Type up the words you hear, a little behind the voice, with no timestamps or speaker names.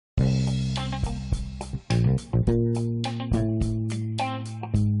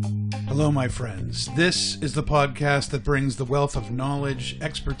Hello, my friends. This is the podcast that brings the wealth of knowledge,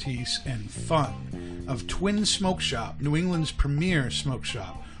 expertise, and fun of Twin Smoke Shop, New England's premier smoke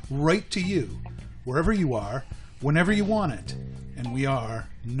shop, right to you, wherever you are, whenever you want it. And we are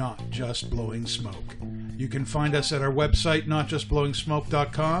Not Just Blowing Smoke. You can find us at our website,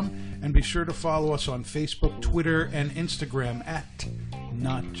 notjustblowingsmoke.com, and be sure to follow us on Facebook, Twitter, and Instagram at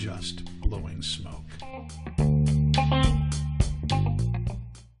Not Just Blowing Smoke.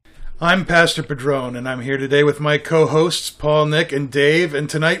 I'm Pastor Padron, and I'm here today with my co-hosts, Paul, Nick, and Dave. And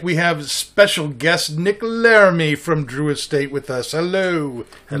tonight we have special guest Nick Laramie from Drew Estate with us. Hello.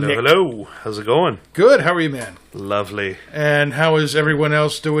 Hello, Nick. hello. How's it going? Good. How are you, man? Lovely. And how is everyone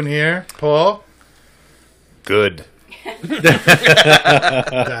else doing here? Paul? Good.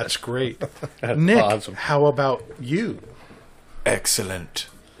 That's great. Nick, awesome. how about you? Excellent.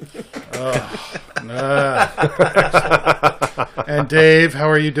 And Dave, how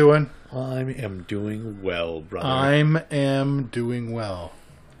are you doing? I am doing well, brother. I am doing well.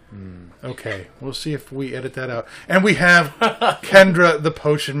 Okay, we'll see if we edit that out. And we have Kendra, the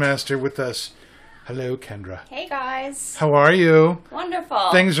Potion Master, with us. Hello, Kendra. Hey guys. How are you?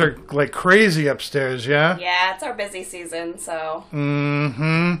 Wonderful. Things are like crazy upstairs, yeah? Yeah, it's our busy season, so.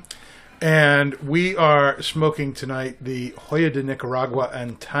 Mm-hmm. And we are smoking tonight the Hoyo de Nicaragua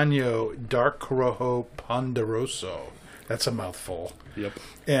Antaño Dark Corojo Ponderoso. That's a mouthful. Yep.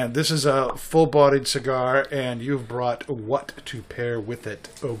 And this is a full-bodied cigar, and you've brought what to pair with it,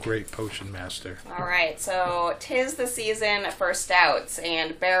 oh great Potion Master. All right, so 'tis the season for stouts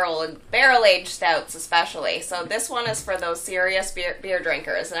and barrel-aged stouts especially. So this one is for those serious beer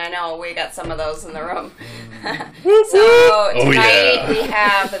drinkers, and I know we got some of those in the room. So tonight we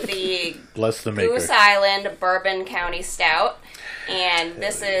have the Bless the maker. Goose Island Bourbon County Stout, and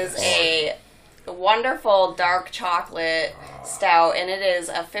this is a wonderful dark chocolate stout, and it is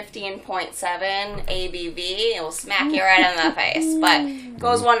a 15.7 ABV. It will smack you right in the face, but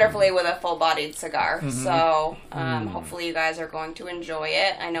goes wonderfully with a full-bodied cigar. So hopefully you guys are going to enjoy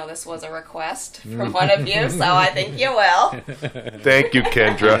it. I know this was a request from one of you, so I think you will. Thank you,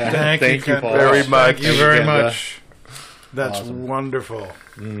 Kendra. Thank you, you, Paul. Very much. Thank you very Kendra. much. That's Awesome. wonderful.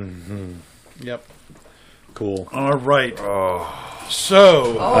 Yep. Cool. All right.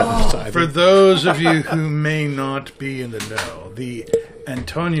 So, for those of you who may not be in the know, the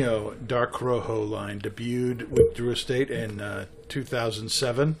Antonio Dark Corojo line debuted with Drew Estate in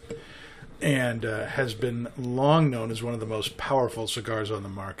 2007 and has been long known as one of the most powerful cigars on the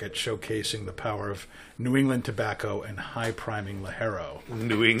market, showcasing the power of New England tobacco and high-priming Ligero.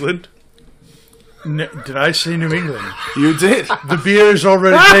 New England? Did I say New England? You did. The beer's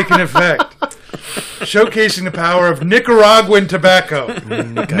already taken effect. Showcasing the power of Nicaraguan tobacco.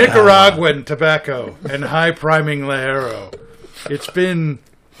 Nicaraguan tobacco and high-priming Ligero. It's been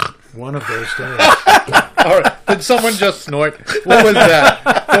one of those days. All right. Did someone just snort? What was that?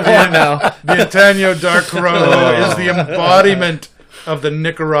 Come on now. The Antaño Dark Corojo is the embodiment of the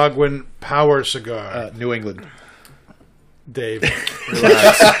Nicaraguan power cigar. New England. Dave,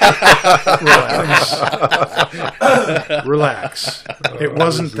 relax. It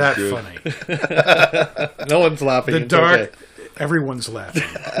wasn't that funny. No one's laughing. The It's dark, okay. everyone's laughing.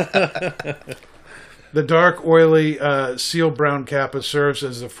 The dark, oily seal brown Kappa serves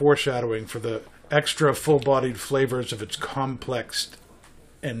as a foreshadowing for the extra full-bodied flavors of its complex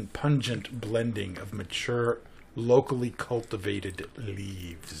and pungent blending of mature, locally cultivated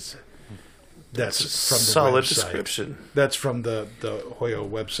leaves. That's from the Solid website. description. That's from the Hoyo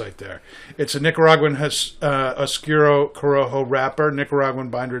website there. It's a Nicaraguan Oscuro Corojo wrapper, Nicaraguan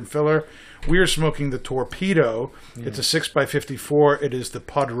binder and filler. We are smoking the Torpedo. It's a 6x54. It is the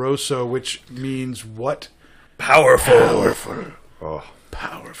Poderoso, which means what? Powerful.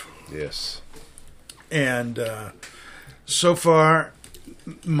 Powerful. Yes. And so far,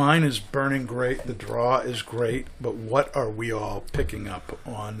 mine is burning great. The draw is great. But what are we all picking up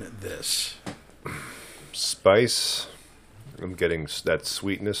on this? Spice. I'm getting that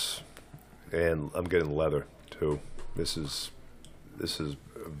sweetness, and I'm getting leather too. This is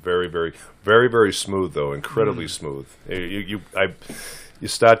very, very, very, very smooth, though. Incredibly smooth. You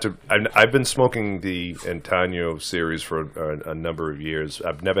start to. I've been smoking the Antaño series for a number of years.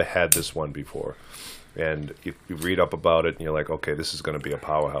 I've never had this one before, and you read up about it, and you're like, okay, this is going to be a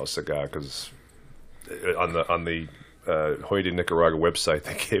powerhouse cigar, because on the Hoyo de Nicaragua website,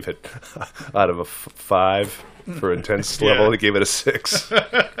 they gave it out of a 5 for intense level. They gave it a 6.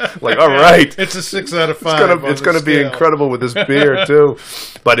 Like, all right, It's a 6 out of 5. it's going to be incredible with this beer too.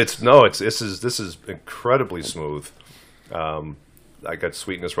 But this is incredibly smooth. I got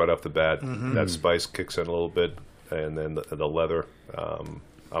sweetness right off the bat. That spice kicks in a little bit, and then the leather.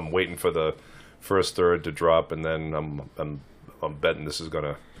 I'm waiting for the first third to drop, and then I'm betting this is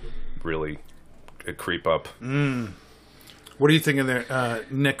gonna really creep up. What are you thinking there,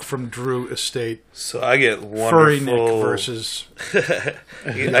 Nick from Drew Estate? So I get Furry Nick wonderful versus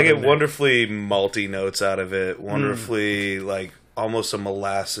I get wonderfully malty notes out of it. Wonderfully like almost a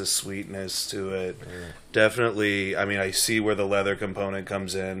molasses sweetness to it. Definitely. I mean, I see where the leather component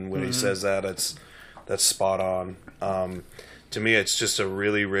comes in when he says that. That's spot on. To me, it's just a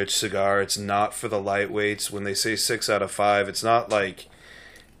really rich cigar. It's not for the lightweights. When they say 6 out of 5, it's not like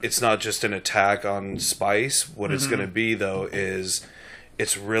it's not just an attack on spice. What it's going to be, though, is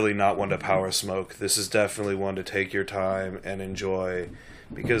it's really not one to power smoke. This is definitely one to take your time and enjoy,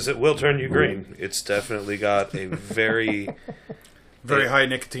 because it will turn you green. It's definitely got a very high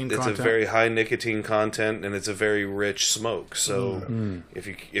nicotine content. It's a very high nicotine content, and it's a very rich smoke. So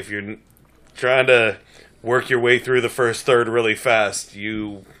if you're trying to work your way through the first third really fast,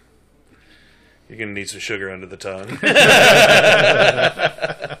 you're going to need some sugar under the tongue.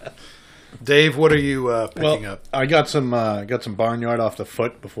 Dave, what are you picking up? I got some barnyard off the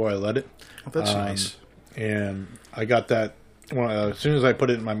foot before I let it. Oh, that's nice. And I got that as soon as I put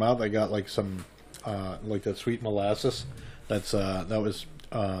it in my mouth. I got like some like that sweet molasses. That was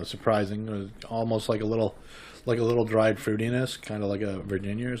surprising. It was almost like a little dried fruitiness, kind of like a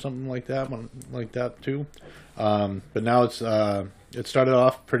Virginia or something like that too. But now it started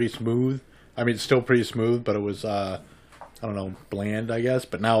off pretty smooth. I mean, it's still pretty smooth, but it was I don't know, bland, I guess.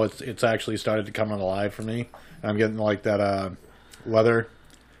 But now it's actually started to come alive for me. And I'm getting like that leather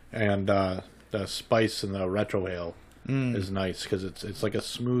and the spice in the retrohale is nice, because it's like a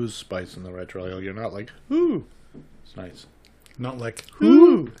smooth spice in the retrohale. You're not like, ooh, it's nice. Not like,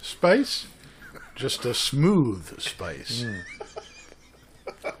 ooh, spice. Just a smooth spice.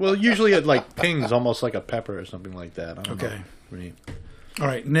 Well, usually it like pings almost like a pepper or something like that. I don't know. Really. All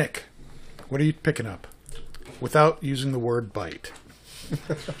right, Nick, what are you picking up? Without using the word bite.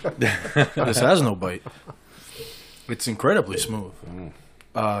 This has no bite. It's incredibly smooth.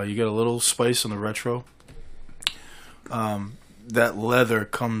 You get a little spice on the retro. That leather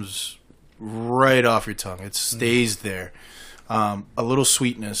comes right off your tongue. It stays there. A little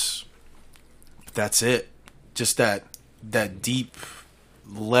sweetness. That's it. Just that deep,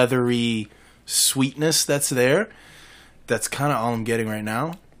 leathery sweetness that's there. That's kind of all I'm getting right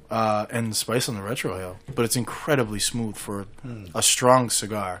now. And the spice on the retrohale. But it's incredibly smooth for a strong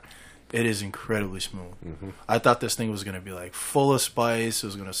cigar. It is incredibly smooth. I thought this thing was going to be like full of spice. It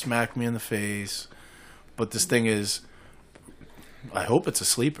was going to smack me in the face. But this thing is, I hope it's a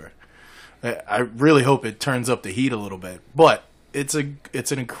sleeper. I really hope it turns up the heat a little bit. But it's an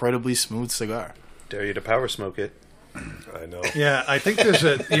incredibly smooth cigar. Dare you to power smoke it. I know. Yeah, I think there's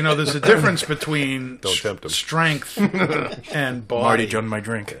a difference between Don't tempt 'em. strength and body. I'm already done my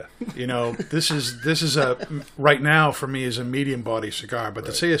drink. You know, this is a right now for me is a medium body cigar. But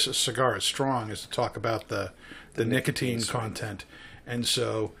to say a cigar is strong is to talk about the nicotine content, and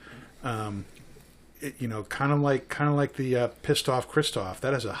so, kind of like the Pissed Off Christoph.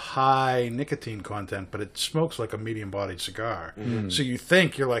 That has a high nicotine content, but it smokes like a medium bodied cigar. So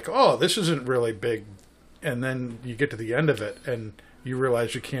you're like, oh, this isn't really big. And then you get to the end of it, and you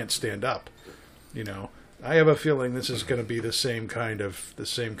realize you can't stand up. You know, I have a feeling this is going to be the same kind of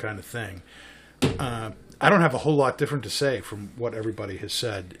thing. I don't have a whole lot different to say from what everybody has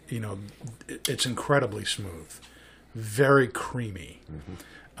said. You know, it's incredibly smooth, very creamy,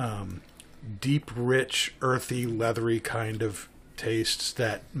 deep, rich, earthy, leathery kind of tastes.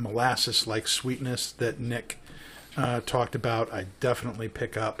 That molasses-like sweetness that Nick talked about, I definitely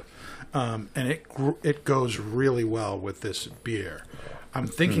pick up. And it goes really well with this beer. I'm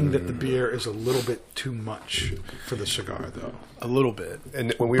thinking that the beer is a little bit too much for the cigar, though. A little bit.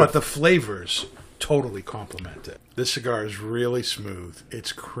 And when But the flavors totally complement it. This cigar is really smooth.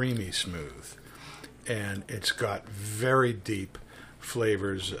 It's creamy smooth. And it's got very deep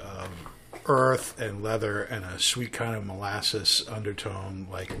flavors of earth and leather and a sweet kind of molasses undertone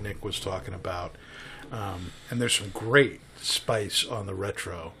like Nick was talking about. And there's some great spice on the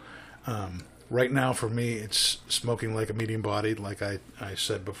retro. Right now, for me, it's smoking like a medium bodied, like I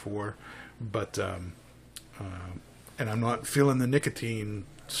said before, but and I'm not feeling the nicotine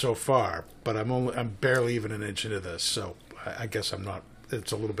so far. But I'm barely even an inch into this, so I guess I'm not.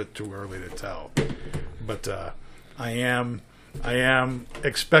 It's a little bit too early to tell, but I am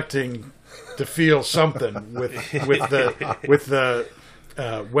expecting to feel something with the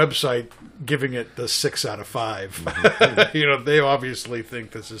website giving it the 6 out of 5. They obviously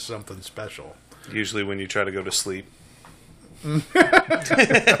think this is something special. Usually when you try to go to sleep.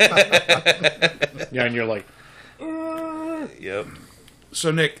 Yeah, and you're like, Yep.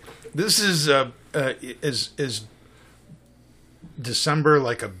 So Nick, this is December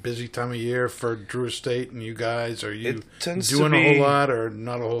like a busy time of year for Drew Estate and you guys? Are you It tends to doing a be- whole lot or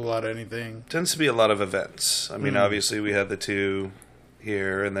not a whole lot of anything? Tends to be a lot of events. I mean, obviously we had the 2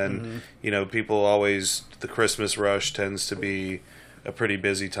 here, and then people always, the Christmas rush tends to be a pretty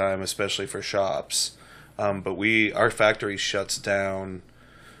busy time, especially for shops. But our factory shuts down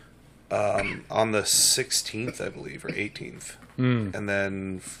on the 16th, I believe, or 18th, and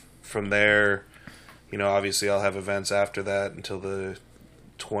then from there, obviously I'll have events after that until the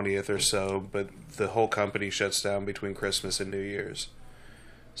 20th or so. But the whole company shuts down between Christmas and New Year's,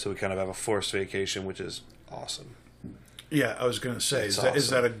 so we kind of have a forced vacation, which is awesome. Yeah, I was going to say, It's is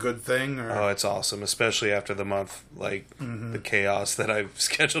awesome. that a good thing? Or? Oh, it's awesome, especially after the month, like the chaos that I've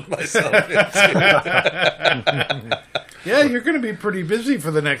scheduled myself into. Yeah, you're going to be pretty busy for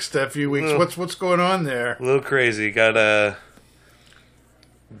the next few weeks. What's going on there? A little crazy. Got a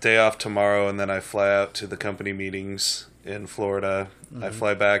day off tomorrow, and then I fly out to the company meetings in Florida. I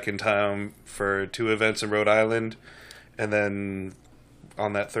fly back in time for 2 events in Rhode Island, and then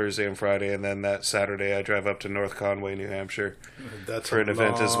on that Thursday and Friday, and then that Saturday I drive up to North Conway, New Hampshire. That's for an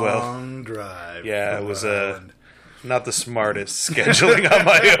event as well. Long drive. Yeah, from it was Rhode Island. not the smartest scheduling on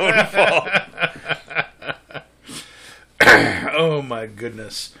my own fault. Oh my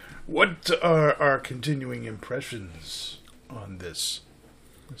goodness! What are our continuing impressions on this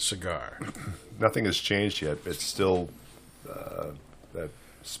cigar? Nothing has changed yet. It's still that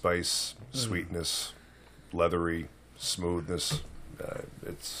spice, sweetness, leathery, smoothness.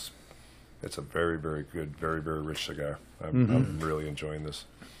 It's a very, very good, very, very rich cigar. I'm really enjoying this.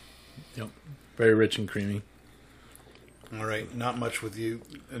 yep, very rich and creamy. All right, not much with you,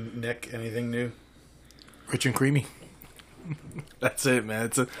 Nick. Anything new? Rich and creamy. That's it,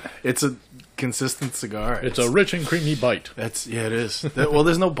 man. It's a consistent cigar. It's a rich and creamy bite. It is. Well,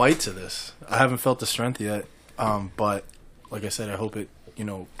 there's no bite to this. I haven't felt the strength yet. But like I said, I hope it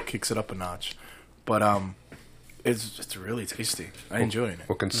kicks it up a notch. But it's really tasty. I'm enjoying it.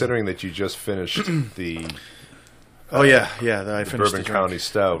 Well, considering that you just finished the Oh yeah. I finished Bourbon the drink. County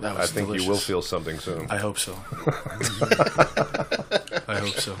Stout, That I was think you will delicious. feel something soon. I hope so. I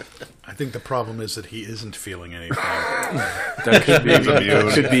hope so. I think the problem is that he isn't feeling anything. That could be.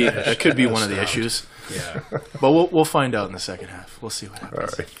 That could be one of the issues. Yeah. But we'll find out in the second half. We'll see what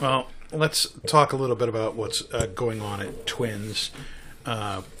happens. All right. Well, let's talk a little bit about what's going on at Twins.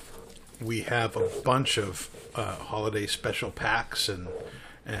 We have a bunch of holiday special packs and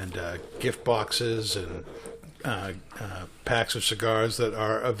gift boxes and packs of cigars that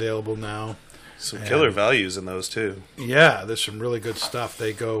are available now. Some killer values in those too. Yeah, there's some really good stuff.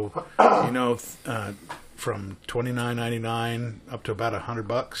 They go, from $29.99 up to about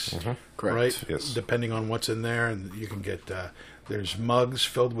 $100, Correct. right? Yes. Depending on what's in there, and you can get. There's mugs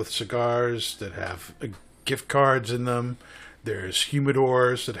filled with cigars that have gift cards in them. There's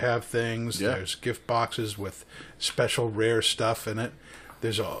humidors that have things. Yeah. There's gift boxes with special rare stuff in it.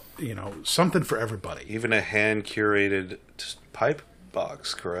 There's something for everybody. Even a hand curated pipe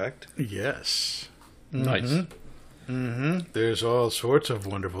box, correct? Yes. Nice. There's all sorts of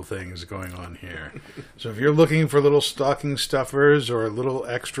wonderful things going on here. So if you're looking for little stocking stuffers or little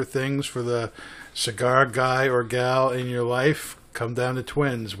extra things for the cigar guy or gal in your life, come down to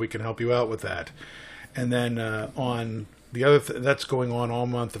Twins. We can help you out with that. And then on the other that's going on all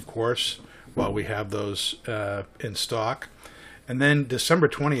month, of course, while we have those in stock. And then December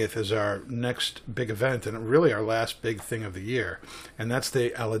 20th is our next big event, and really our last big thing of the year. And that's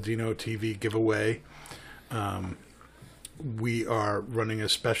the Aladino TV giveaway. We are running a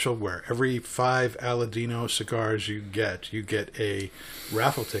special where every 5 Aladino cigars you get a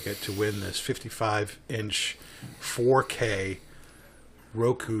raffle ticket to win this 55-inch 4K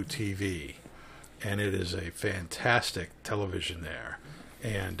Roku TV. And it is a fantastic television there.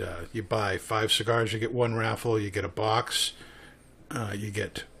 And you buy 5 cigars, you get 1 raffle, you get a box. You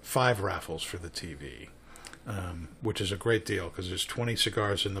get 5 raffles for the TV, which is a great deal because there's 20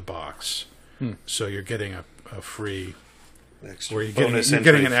 cigars in the box. So you're getting a free, Extra or you're bonus getting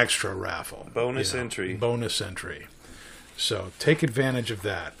entry. an extra raffle. Bonus entry. Bonus entry. So take advantage of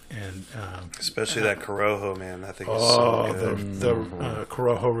that. And Especially that Corojo, man. I think is so good. the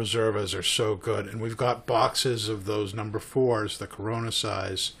Corojo Reservas are so good. And we've got boxes of those number 4s, the Corona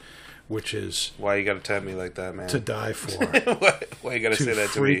size, which is Why you got to tempt me like that, man? to die for. Why you got to To say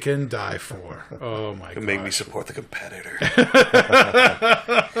that to me? freaking die for. Oh my god! To make me support the competitor.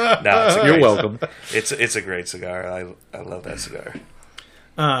 No, it's a You're great- welcome. It's a great cigar. I love that cigar.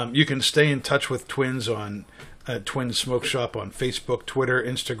 You can stay in touch with Twins on at Twin Smoke Shop on Facebook, Twitter,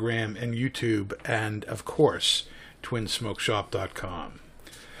 Instagram, and YouTube, and of course, twinsmokeshop.com.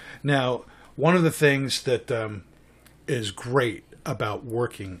 Now, one of the things that is great about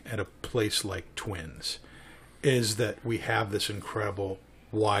working at a place like Twins is that we have this incredible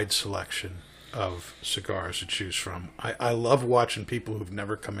wide selection of cigars to choose from. I love watching people who've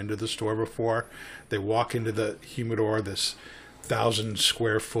never come into the store before. They walk into the humidor, this 1,000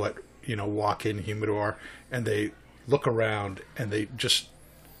 square foot, walk-in humidor, and they look around and they just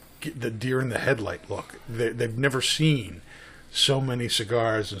get the deer in the headlight look. They've never seen so many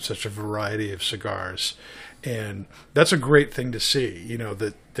cigars and such a variety of cigars. And that's a great thing to see,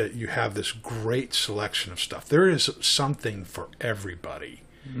 that you have this great selection of stuff. There is something for everybody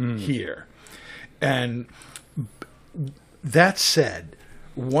here. And that said,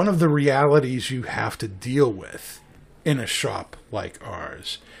 one of the realities you have to deal with in a shop like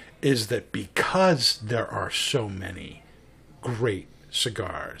ours is that because there are so many great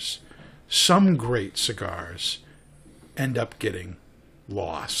cigars, some great cigars end up getting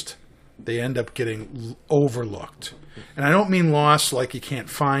lost. They end up getting overlooked. And I don't mean lost like you can't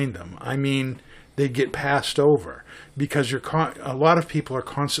find them. I mean they get passed over because a lot of people are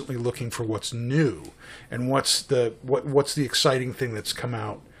constantly looking for what's new and what's the exciting thing that's come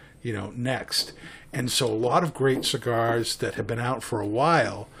out, next. And so a lot of great cigars that have been out for a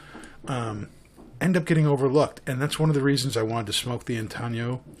while end up getting overlooked. And that's one of the reasons I wanted to smoke the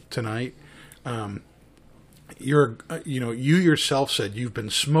Antonio tonight. You yourself said you've been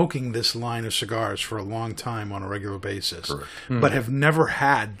smoking this line of cigars for a long time on a regular basis, Correct. But have never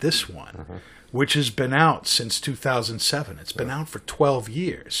had this one, which has been out since 2007. It's been out for 12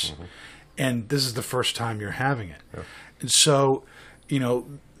 years, and this is the first time you're having it. And so,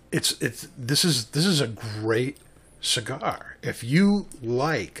 this is a great cigar. If you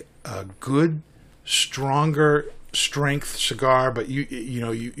like a good, stronger strength cigar, but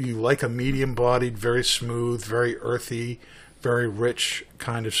you like a medium-bodied, very smooth, very earthy, very rich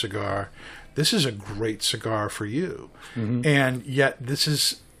kind of cigar, this is a great cigar for you. And yet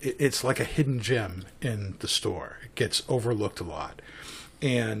it's like a hidden gem in the store. It gets overlooked a lot.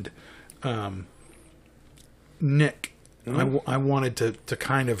 And Nick, I wanted to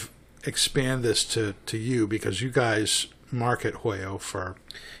kind of expand this to you because you guys market Hoyo for...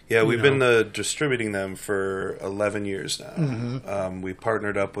 Yeah, we've been distributing them for 11 years now. We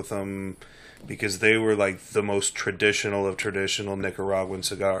partnered up with them because they were like the most traditional of traditional Nicaraguan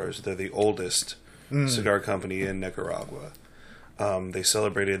cigars. They're the oldest cigar company in Nicaragua. They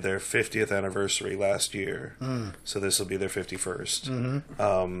celebrated their 50th anniversary last year, so this will be their 51st.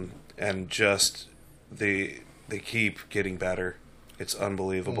 And just they keep getting better. It's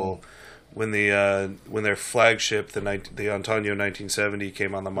unbelievable. When their flagship, the Antonio 1970,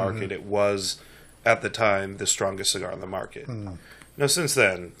 came on the market, it was at the time the strongest cigar on the market. Now, since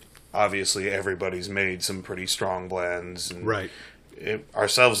then, obviously everybody's made some pretty strong blends, and Right.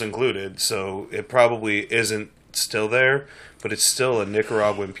 Ourselves included. So it probably isn't still there, but it's still a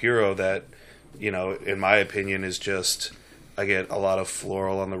Nicaraguan Puro that, in my opinion, is just. I get a lot of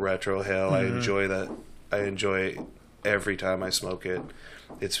floral on the retrohale. I enjoy that. I enjoy every time I smoke it.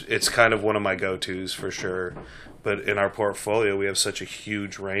 It's kind of one of my go-tos for sure. But in our portfolio, we have such a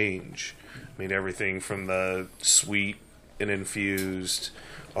huge range. I mean, everything from the sweet and infused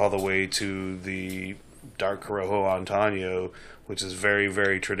all the way to the dark Corojo Antonio, which is very,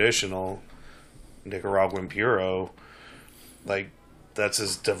 very traditional Nicaraguan Puro. Like, that's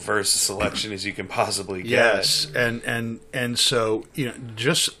as diverse a selection as you can possibly get. Yes, and so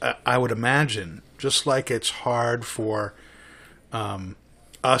just I would imagine, just like it's hard for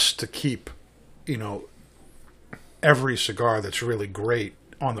us to keep every cigar that's really great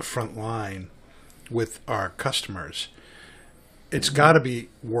on the front line with our customers, it's got to be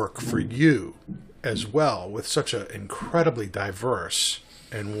work for you as well with such an incredibly diverse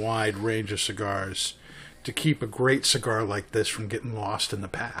and wide range of cigars to keep a great cigar like this from getting lost in the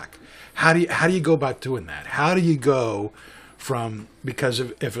pack. How do you go about doing that? How do you go from, because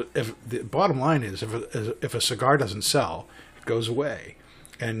if the bottom line is if a cigar doesn't sell, it goes away,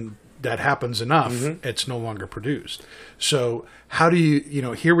 and that happens enough, it's no longer produced. So how do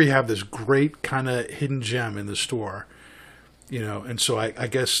you here we have this great kind of hidden gem in the store, and so I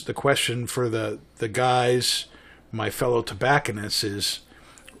guess the question for the guys, my fellow tobacconists, is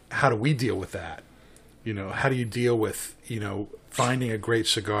how do we deal with that? How do you deal with, finding a great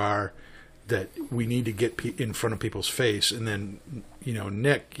cigar that we need to get in front of people's face? And then,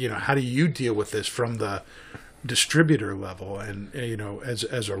 Nick, how do you deal with this from the distributor level and,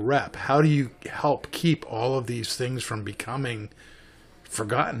 as a rep? How do you help keep all of these things from becoming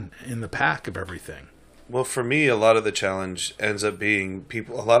forgotten in the pack of everything? Well, for me, a lot of the challenge ends up being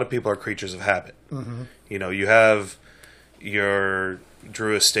people. A lot of people are creatures of habit. Mm-hmm. You know, you have your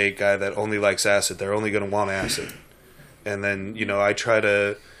Drew Estate guy that only likes acid. They're only going to want acid. And then, you know, I try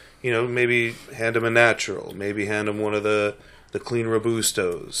to, you know, maybe hand them a natural. Maybe hand them one of the clean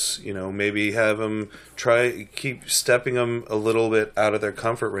Robustos. You know, maybe have them keep stepping them a little bit out of their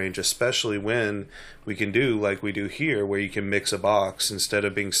comfort range, especially when we can do like we do here, where you can mix a box instead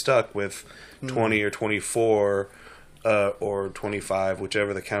of being stuck with 20 or 24 or 25,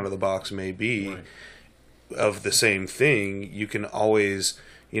 whichever the count of the box may be, of the same thing. You can always,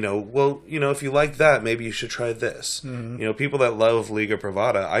 you know, well, you know, if you like that, maybe you should try this. You know, people that love Liga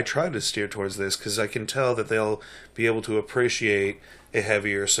Privada, I try to steer towards this because I can tell that they'll be able to appreciate a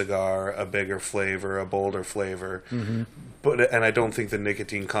heavier cigar, a bigger flavor, a bolder flavor. And I don't think the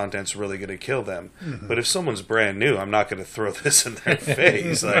nicotine content's really going to kill them. But if someone's brand new, I'm not going to throw this in their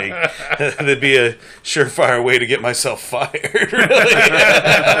face. Like, that'd be a surefire way to get myself fired, really.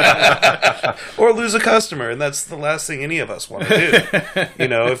 Or lose a customer, and that's the last thing any of us want to do. You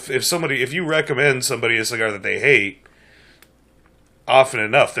know, if you recommend somebody a cigar that they hate, often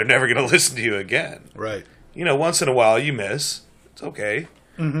enough, they're never going to listen to you again. Right. You know, once in a while you miss. It's okay.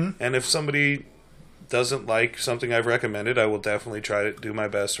 And if somebody doesn't like something I've recommended, I will definitely try to do my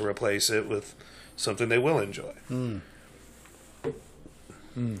best to replace it with something they will enjoy.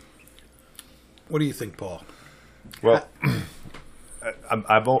 What do you think, Paul? Well,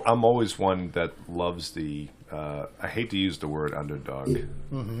 I'm always one that loves the. I hate to use the word underdog.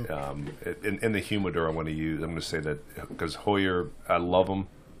 In the humidor, I'm going to say that because Hoyer, I love them.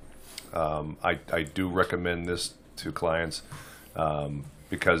 I do recommend this to clients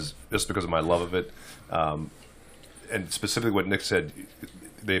because of my love of it, and specifically what Nick said.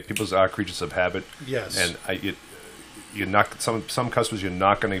 People are creatures of habit. Yes, and you're not some customers you're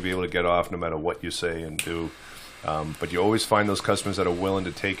not going to be able to get off no matter what you say and do. But you always find those customers that are willing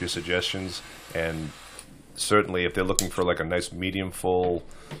to take your suggestions, and certainly if they're looking for like a nice medium full,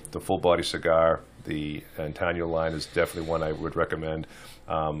 the full body cigar, the Antonio line is definitely one I would recommend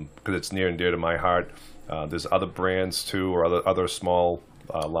because it's near and dear to my heart. There's other brands too, or other small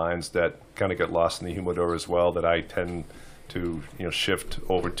lines that kind of get lost in the humidor as well that I tend to shift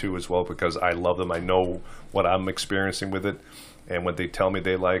over to as well because I love them. I know what I'm experiencing with it, and what they tell me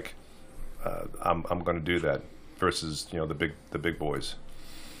they like, I'm going to do that. Versus the big boys.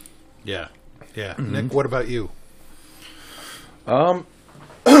 Yeah. Nick, what about you? I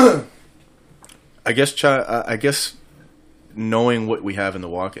guess knowing what we have in the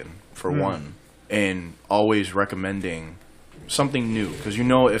walk-in for one, and always recommending something new because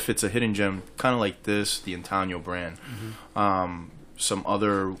if it's a hidden gem, kind of like this, the Antonio brand, some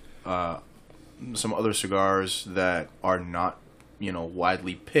other cigars that are not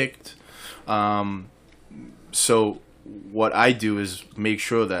widely picked. So what I do is make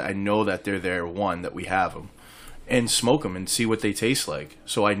sure that I know that they're there, one, that we have them, and smoke them and see what they taste like.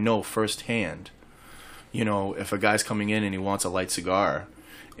 So I know firsthand, if a guy's coming in and he wants a light cigar,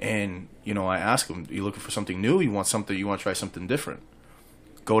 and, I ask him, are you looking for something new? You want to try something different?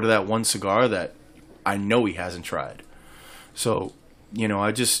 Go to that one cigar that I know he hasn't tried. So,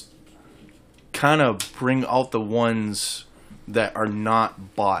 I just kind of bring out the ones that are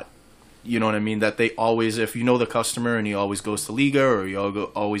not bought. You know what I mean? That they always, if the customer and he always goes to Liga or he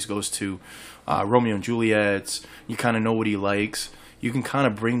always goes to Romeo and Juliet's, you kind of know what he likes. You can kind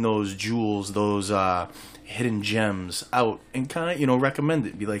of bring those jewels, those hidden gems out and kind of, recommend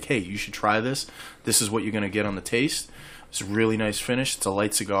it. Be like, hey, you should try this. This is what you're going to get on the taste. It's a really nice finish. It's a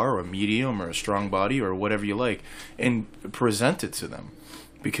light cigar or a medium or a strong body or whatever you like. And present it to them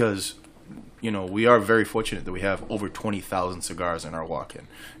because we are very fortunate that we have over 20,000 cigars in our walk-in.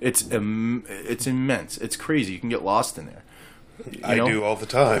 It's immense. It's crazy. You can get lost in there. I do all the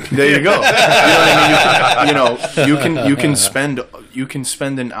time. There you go. You know what I mean? You can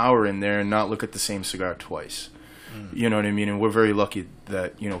spend an hour in there and not look at the same cigar twice. You know what I mean? And we're very lucky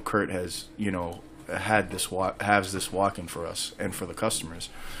that Kurt has has this walk-in for us and for the customers.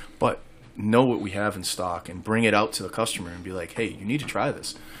 But know what we have in stock and bring it out to the customer and be like, hey, you need to try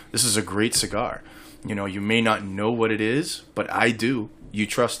this. This is a great cigar. You may not know what it is, but I do. You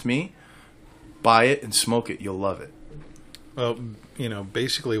trust me. Buy it and smoke it. You'll love it. Well,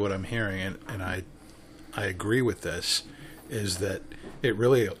 basically what I'm hearing, and I agree with this, is that it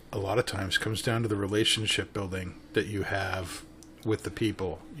really a lot of times comes down to the relationship building that you have with the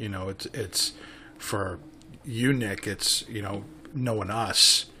people. It's for you, Nick, it's, knowing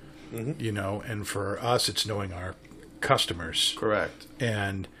us. And for us, it's knowing our customers. Correct.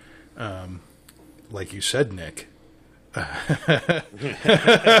 And like you said, Nick, All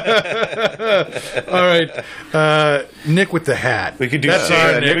right, Nick with the hat. We could do That's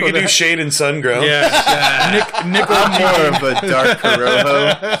shade. our Nick We with could the do shade and sun grow. Yeah, Nick. I'm more of a dark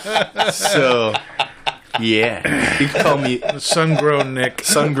Corojo. So, yeah. You can call me sun-grown Nick.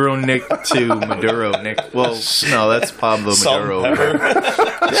 Sun-grown Nick to Maduro Nick. Well, no, that's Pablo Salt Maduro. and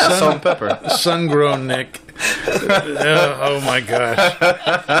pepper. Yeah, salt and pepper. Sun-grown Nick. Oh my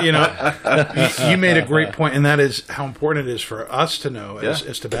gosh! You made a great point, and that is how important it is for us to know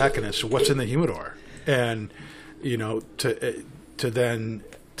as tobacconists what's in the humidor, and to then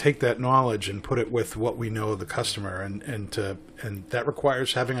take that knowledge and put it with what we know of the customer, and that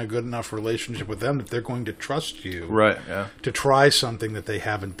requires having a good enough relationship with them that they're going to trust you, Right. Yeah. to try something that they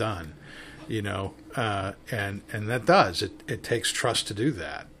haven't done, and that does it takes trust to do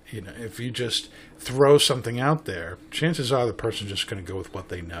that. If you just throw something out there, chances are the person's just going to go with what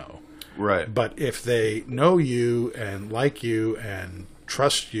they know. Right. But if they know you and like you and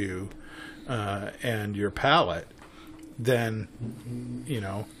trust you and your palate, then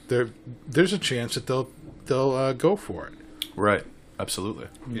there's a chance that they'll go for it. Right. Absolutely.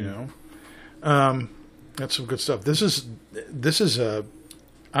 That's some good stuff. This is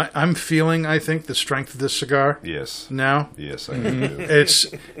I'm feeling, I think, the strength of this cigar Yes. now. Yes, I do. It's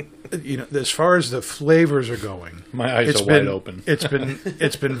as far as the flavors are going, My eyes it's are been wide open. it's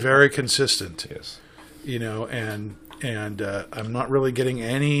been very consistent. Yes. And I'm not really getting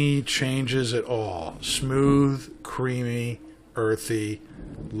any changes at all. Smooth, creamy, earthy,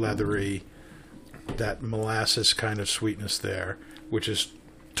 leathery, that molasses kind of sweetness there, which is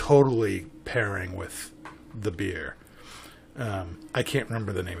totally pairing with the beer. I can't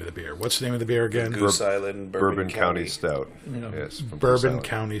remember the name of the beer. What's the name of the beer again? Goose Island Bourbon County Stout. Yes. from Goose Bourbon Island.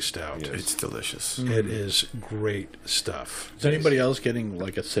 County Stout. Yes. It's delicious. It is great stuff. Is anybody else getting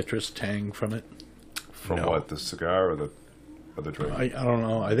like a citrus tang from it? From No. what, the cigar or the drink? I don't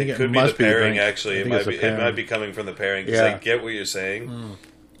know. I think it Could be must the pairing. drink. Actually, I it think might it's a be. It pairing. might be coming from the pairing. 'Cause Yeah. I get what you're saying.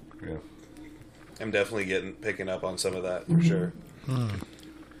 Yeah. I'm definitely picking up on some of that for sure.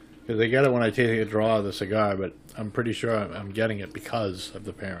 'Cause they get it when I take a draw of the cigar, but I'm pretty sure I'm getting it because of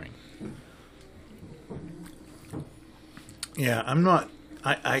the pairing. Yeah, I'm not.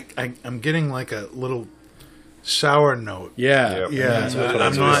 I'm getting like a little sour note. Yeah, Yep. Yeah, That's what I'm I'm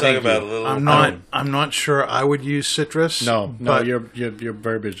That's what not. we're talking about. A little. I'm not sure I would use citrus. No, but your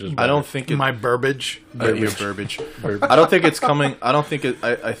verbiage is. I don't think it, my burbage. your verbiage. I don't think it's coming. I don't think it.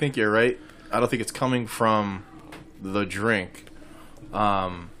 I think you're right. I don't think it's coming from the drink,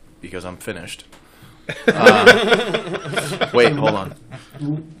 because I'm finished. Wait, hold on.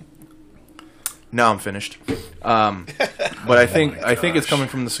 Now I'm finished. But I think it's coming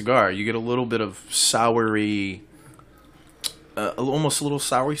from the cigar. You get a little bit of soury, almost a little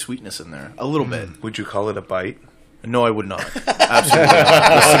soury sweetness in there. A little bit. Would you call it a bite? No, I would not. Absolutely not.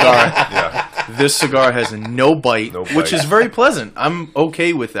 This cigar. Yeah. This cigar has no bite, No which bite. is very pleasant. I'm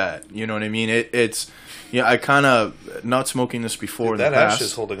okay with that. You know what I mean? It's I kind of not smoking this before That in the ash past,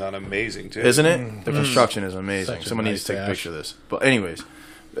 is holding on amazing too, isn't it? The construction is amazing. Such a Someone nice needs to take a ash. picture of this. But anyways,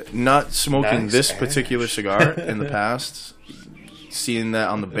 not smoking Nice this ash. particular cigar in the past, seeing that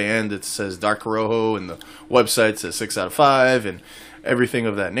on the band that says Dark Corojo and the website says 6 out of 5 and everything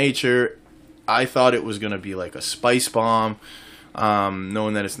of that nature, I thought it was going to be like a spice bomb.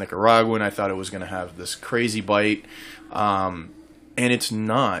 Knowing that it's Nicaraguan, I thought it was going to have this crazy bite. And it's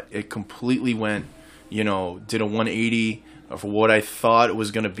not. It completely went, did a 180 of what I thought it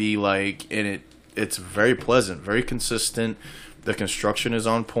was going to be like. And it's very pleasant, very consistent. The construction is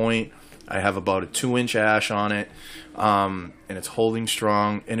on point. I have about a 2-inch ash on it. And it's holding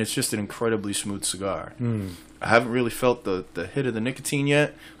strong. And it's just an incredibly smooth cigar. I haven't really felt the hit of the nicotine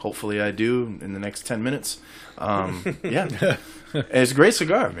yet. Hopefully I do in the next 10 minutes. Yeah. And it's a great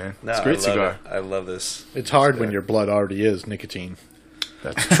cigar, man. No, It's a great I love cigar. it. I love this. It's hard when your blood already is nicotine.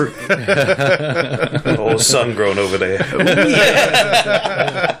 That's true. The whole sun grown over there.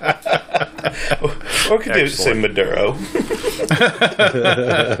 Or could you say Maduro?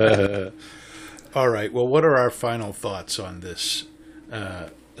 All right. Well, what are our final thoughts on this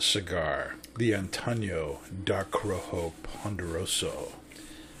cigar, the Antonio Dark Rojo Ponderoso?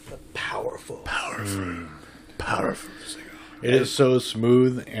 Powerful cigar. It is so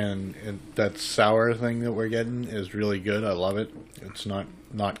smooth, and that sour thing that we're getting is really good. I love it. It's not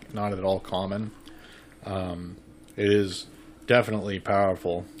at all common. It is definitely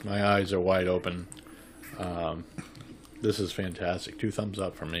powerful. My eyes are wide open. This is fantastic. 2 thumbs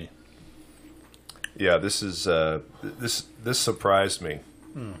up for me. Yeah, this is this surprised me.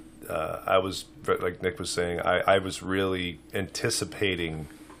 I was, like Nick was saying, I was really anticipating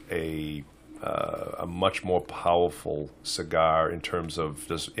a a much more powerful cigar in terms of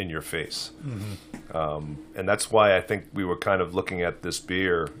just in your face. And that's why I think we were kind of looking at this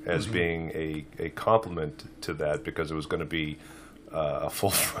beer as being a complement to that, because it was going to be a full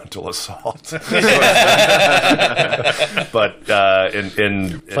frontal assault. But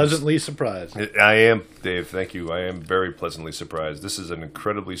Pleasantly surprised. I am, Dave. Thank you. I am very pleasantly surprised. This is an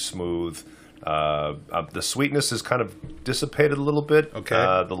incredibly smooth. The sweetness is kind of dissipated a little bit.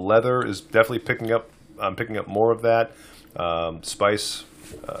 Okay. The leather is definitely picking up. I'm picking up more of that spice,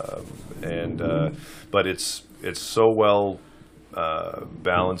 but it's so well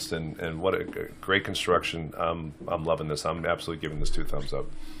balanced and what a great construction. I'm loving this. I'm absolutely giving this 2 thumbs up.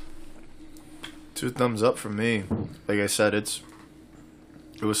 2 thumbs up for me. Like I said, it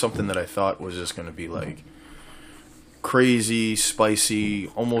was something that I thought was just going to be like crazy, spicy,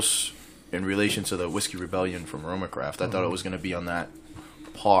 almost in relation to the Whiskey Rebellion from Romacraft. I thought it was going to be on that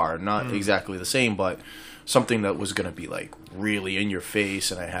par. Not exactly the same, but something that was going to be like really in your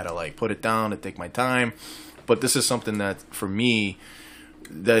face, and I had to like put it down and take my time. But this is something that, for me,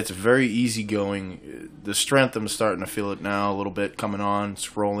 that it's very easygoing. The strength, I'm starting to feel it now a little bit coming on.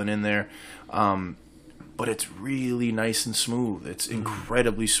 It's rolling in there. But it's really nice and smooth. It's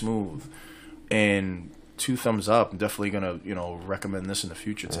incredibly smooth. And 2 thumbs up. I'm definitely going to, recommend this in the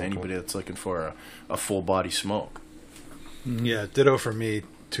future to anybody that's looking for a full body smoke. Yeah, ditto for me.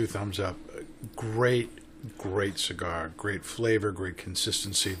 2 thumbs up. Great cigar. Great flavor. Great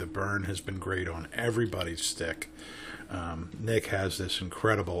consistency. The burn has been great on everybody's stick. Nick has this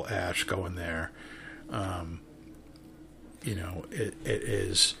incredible ash going there. It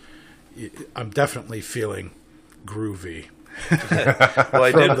is. I'm definitely feeling groovy. Well,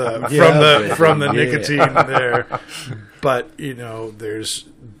 I did From the nicotine there, but there's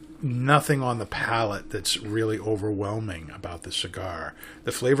nothing on the palate that's really overwhelming about the cigar.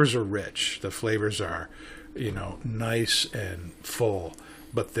 The flavors are rich. The flavors are, nice and full,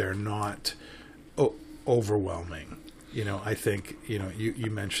 but they're not overwhelming. I think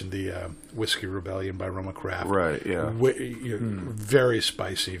you mentioned the Whiskey Rebellion by Romacraft, Right? Yeah. Very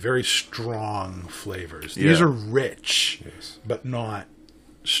spicy, very strong flavors. Yeah. These are rich, Yes. but not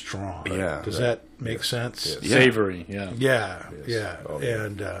strong. Yeah. Does that make sense? Yes. Savory, yeah. Yeah, Yes. yeah, Oh, yeah.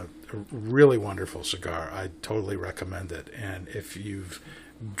 and a really wonderful cigar. I totally recommend it. And if you've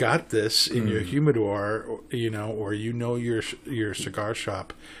got this in your humidor, or your cigar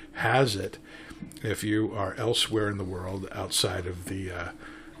shop has it, if you are elsewhere in the world outside of the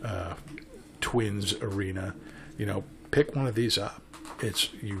Twins arena, pick one of these up.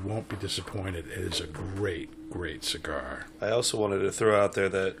 You won't be disappointed. It is a great cigar. I also wanted to throw out there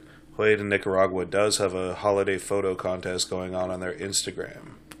that Hoyt in Nicaragua does have a holiday photo contest going on their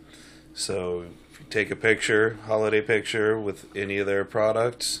Instagram. So if you take a holiday picture with any of their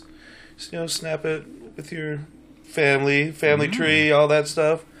products, just, snap it with your family tree, all that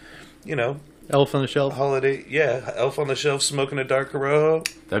stuff. Elf on the Shelf. Holiday, Elf on the Shelf smoking a dark Corojo.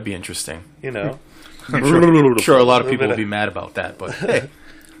 That'd be interesting. I'm sure a lot of people will be mad about that, but hey.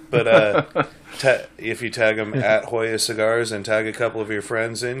 But if you tag them at Hoya Cigars and tag a couple of your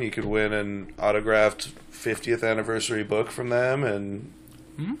friends in, you could win an autographed 50th anniversary book from them and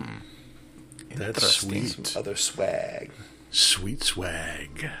That's Interesting. sweet. some other swag. Sweet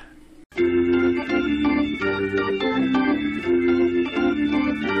swag.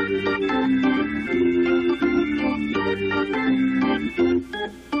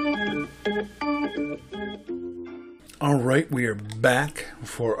 All right, we are back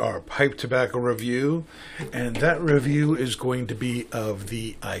for our pipe tobacco review, and that review is going to be of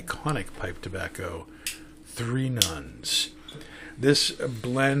the iconic pipe tobacco, Three Nuns. This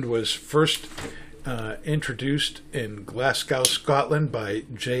blend was first introduced in Glasgow, Scotland by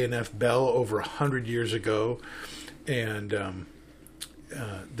J&F Bell over 100 years ago, and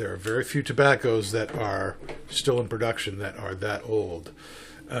there are very few tobaccos that are still in production that are that old.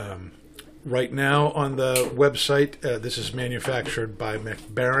 Right now on the website, this is manufactured by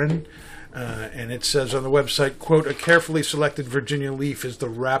McBaron, and it says on the website, quote, "A carefully selected Virginia leaf is the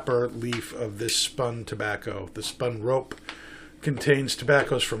wrapper leaf of this spun tobacco. The spun rope contains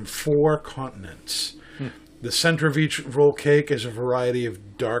tobaccos from 4 continents. The center of each roll cake is a variety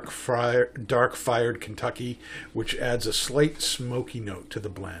of dark-fired Kentucky, which adds a slight smoky note to the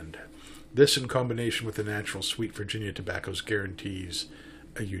blend. This, in combination with the natural sweet Virginia tobaccos, guarantees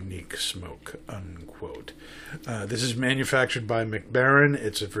a unique smoke," unquote. This is manufactured by McBaron.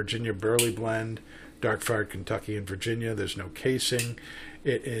 It's a Virginia Burley blend, dark-fired Kentucky and Virginia. There's no casing.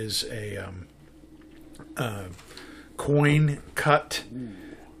 It is a coin cut,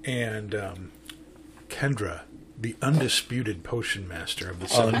 and Kendra the undisputed potion master of the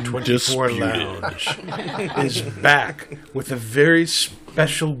 724 Undisputed. Lounge, is back with a very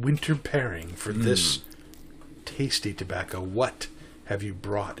special winter pairing for this tasty tobacco. What have you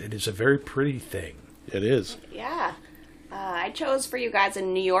brought? It is a very pretty thing. It is. Yeah. I chose for you guys a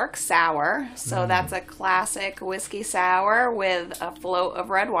New York sour. So that's a classic whiskey sour with a float of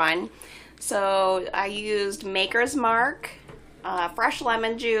red wine. So I used Maker's Mark, fresh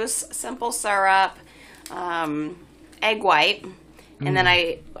lemon juice, simple syrup, egg white, and then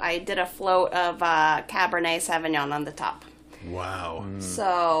I did a float of Cabernet Sauvignon on the top. Wow.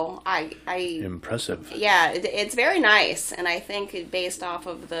 So I Impressive. yeah, it's very nice, and I think based off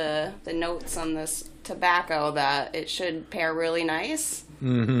of the notes on this tobacco that it should pair really nice.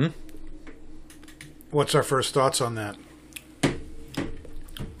 What's our first thoughts on that?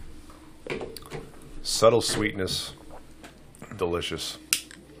 Subtle sweetness, delicious.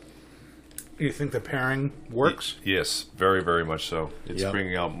 You think the pairing works? Yes, very, very much so. It's Yep.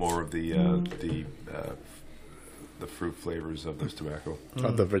 bringing out more of the fruit flavors of this tobacco.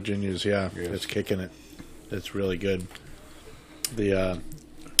 Of the Virginias, yeah. Yes. It's kicking it. It's really good. The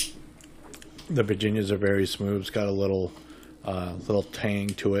Virginias are very smooth. It's got a little tang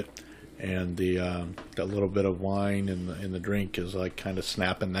to it, and that little bit of wine in the drink is like kind of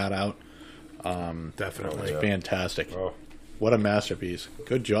snapping that out. Definitely. Yeah. Fantastic. Oh, What a masterpiece.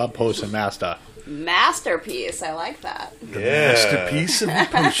 Good job, Post and Master. Masterpiece, I like that. Masterpiece of the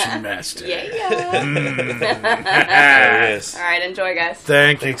potion master. Yeah. There it is. All right, enjoy, guys.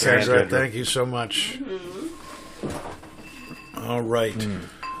 Thank you, Thanks, Kendra. Kendra. Thank you so much. All right.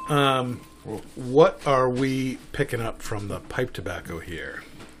 What are we picking up from the pipe tobacco here?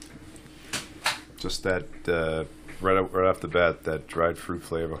 just that right off the bat, that dried fruit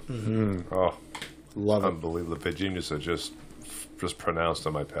flavor. Oh, Love it. unbelievable. The Virginias are just pronounced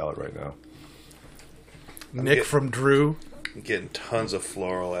on my palate right now. Nick from Drew. I'm getting tons of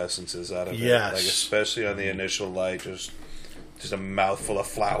floral essences out of Yes. it. Like especially on the initial light, just a mouthful of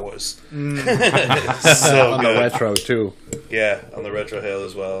flowers. so On the good. retro, too. Yeah, on the retro hail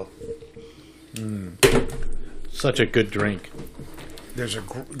as well. Such a good drink. There's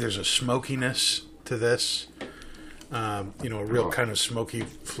a smokiness to this. A real kind of smoky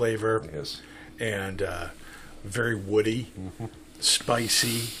flavor. Yes. And very woody,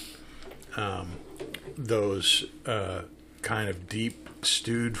 spicy. Those kind of deep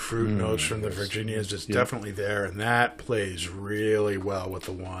stewed fruit notes from the Virginias is definitely there, and that plays really well with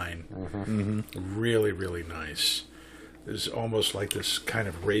the wine. Really, really nice. There's almost like this kind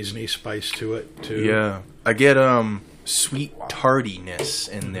of raisiny spice to it too. Yeah, I get sweet tardiness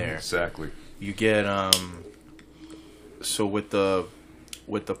in there. Exactly. You get so with the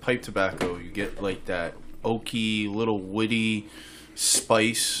pipe tobacco, you get like that oaky, little woody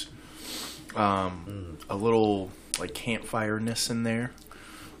spice, a little like campfireness in there,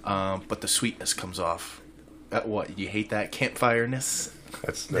 but the sweetness comes off. What, you hate that campfireness?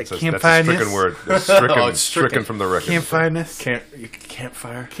 That's a campfire-ness? stricken word. That's stricken, Oh, it's stricken. stricken from the record. Campfireness.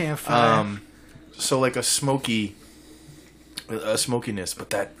 Campfire. Campfire. So like a smokiness, but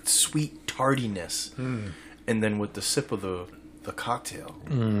that sweet tardiness, and then with the sip of the cocktail,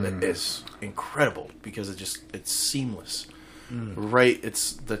 it is incredible because it's seamless. Right,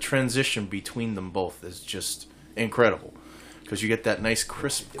 it's the transition between them both is just incredible because you get that nice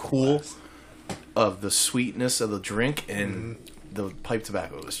crisp cool of the sweetness of the drink, and the pipe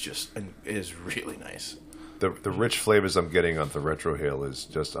tobacco is really nice. The rich flavors I'm getting on the retro hail is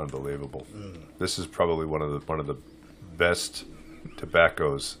just unbelievable. This is probably one of the best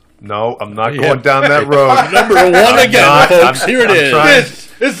tobaccos. No, I'm not going down that road. Number one again, folks. Here it is.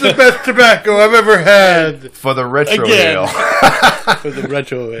 It's the best tobacco I've ever had. For the retro Again. hail. For the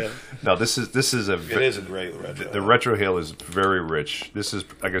retro ale. No, this is a It is a great retro. the retro hail is very rich. This is,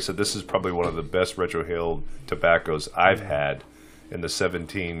 like I said, this is probably one of the best retro hail tobaccos I've had in the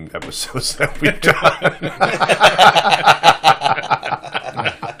 17 episodes that we've done.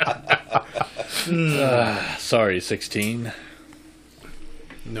 Sorry, 16.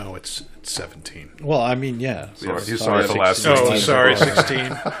 No, it's 17. Well, I mean, yeah. You saw it the last 16. Oh, 16. sorry, 16.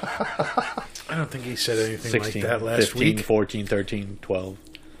 I don't think he said anything 16, like that last 15, week. 14, 13, 12.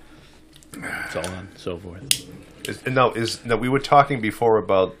 So on and so forth. Now we were talking before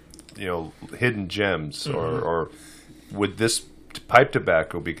about hidden gems, or would this pipe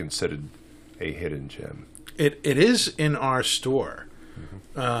tobacco be considered a hidden gem? It is in our store.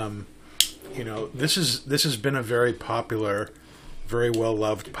 This has been a very popular, very well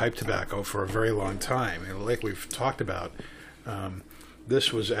loved pipe tobacco for a very long time. And like we've talked about,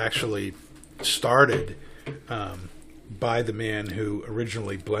 this was actually started by the man who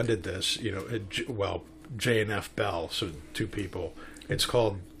originally blended this. J&F Bell, so 2 people. It's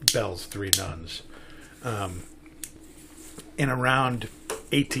called Bell's Three Nuns. In around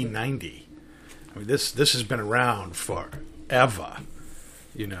 1890. I mean, this has been around forever,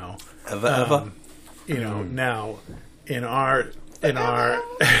 you know. Ever? You know, now in our I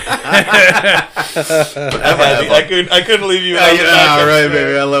couldn't leave you out. All right,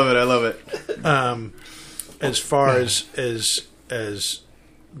 baby. I love it. as far as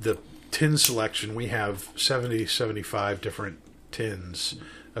the tin selection, we have 75 different tins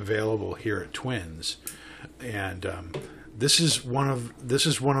available here at Twins, and this is one of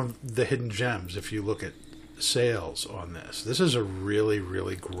the hidden gems. If you look at sales on this is a really,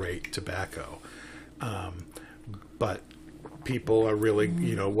 really great tobacco, but people are really,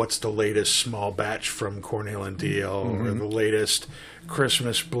 you know, what's the latest small batch from Cornell and Deal, or the latest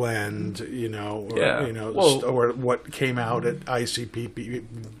Christmas blend, you know, or, or what came out at ICP,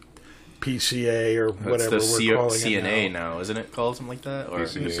 PCA, or whatever we're calling CNA it now, isn't it called something like that? Or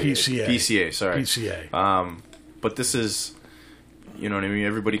PCA. Sorry. PCA. But this is, you know what I mean?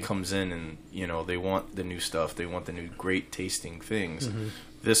 Everybody comes in and, you know, they want the new stuff. They want the new great tasting things.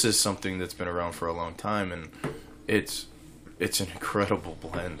 This is something that's been around for a long time, and it's an incredible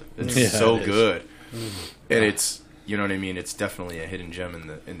blend. It's so good. And it's, you know what I mean? It's definitely a hidden gem in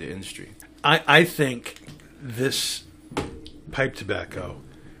the industry. I think this pipe tobacco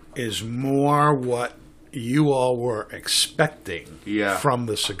is more what you all were expecting from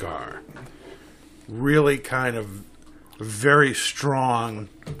the cigar. Really kind of very strong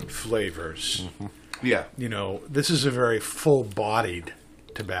flavors. Yeah. You know, this is a very full-bodied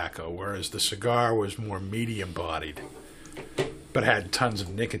tobacco, whereas the cigar was more medium-bodied, but had tons of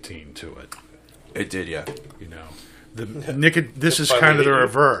nicotine to it. It did, yeah. You know, this is kind of the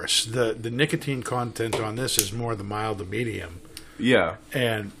reverse. The nicotine content on this is more the mild to medium. Yeah.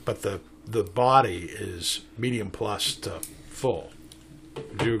 But the body is medium plus to full.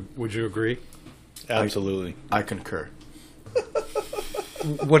 Would you agree? Absolutely. I concur.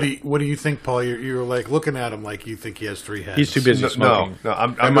 What do you think, Paul? You're like looking at him like you think he has 3 heads. He's too busy smoking. No.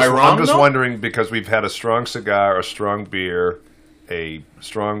 I'm wrong, just though? wondering, because we've had a strong cigar, a strong beer, a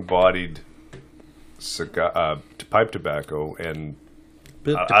strong-bodied cigar, pipe tobacco, and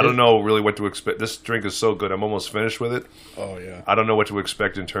I don't know really what to expect. This drink is so good. I'm almost finished with it. Oh, yeah. I don't know what to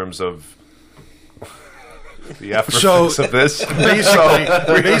expect in terms of the after effects of this.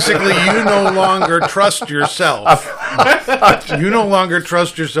 Basically, you no longer trust yourself. You no longer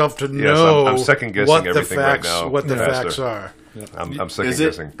trust yourself to know I'm second-guessing what the everything facts, right now, what the Pastor. facts are. I'm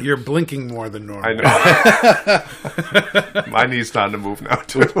second-guessing. You're blinking more than normal. I know. My knee's starting to move now,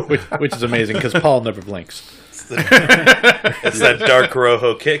 too. Which is amazing, because Paul never blinks. It's that dark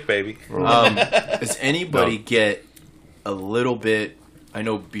Rojo kick, baby. Does anybody get a little bit... I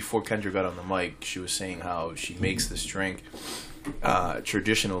know before Kendra got on the mic, she was saying how she makes this drink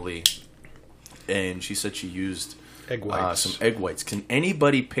traditionally, and she said she used Egg whites. some egg whites. Can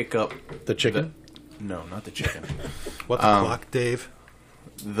anybody pick up The chicken? No, not the chicken. What the clock, Dave?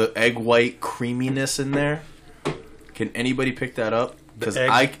 The egg white creaminess in there. Can anybody pick that up? Because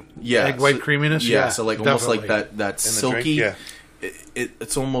egg white creaminess. Yeah, so like almost like definitely. that silky. drink,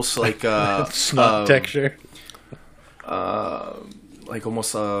 It's almost like Snot texture. like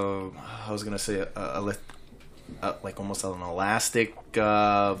almost I was gonna say like almost an elastic.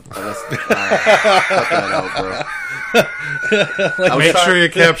 Cut that out, bro. Make sure you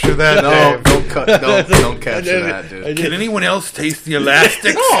capture that. No, Dave. don't capture that, dude. Can anyone else taste the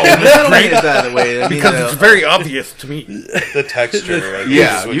elastics? I don't mean it that way. I mean, Because it's very obvious to me. The texture.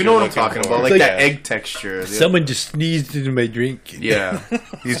 yeah, is you know you're what I'm talking looking about, for. like It's that egg texture. Someone just sneezed into my drink. Yeah,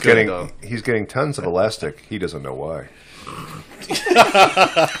 He's good, getting though. he's getting tons of elastic. He doesn't know why.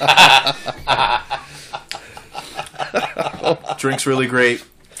 Drink's really great.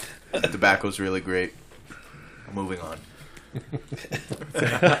 Tobacco's really great. Moving on.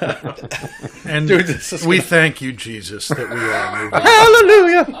 And we thank you, Jesus, that we are moving.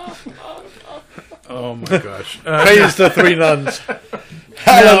 Hallelujah! Oh my gosh! Praise the 3 nuns.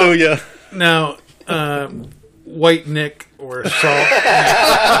 Hallelujah! Now, White Nick or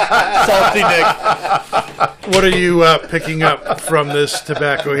Salty Nick. what are you picking up from this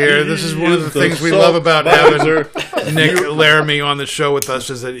tobacco here? This is one of the things we love about having Nick Laramie on the show with us,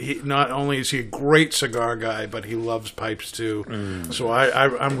 is that he not only is he a great cigar guy, but he loves pipes too. So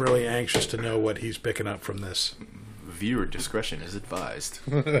I'm really anxious to know what he's picking up from this. Viewer discretion is advised.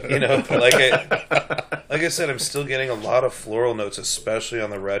 You know, like I said, I'm still getting a lot of floral notes, especially on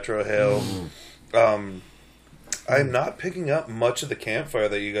the retrohale. I'm not picking up much of the campfire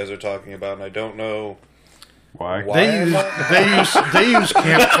that you guys are talking about, and I don't know Why? They use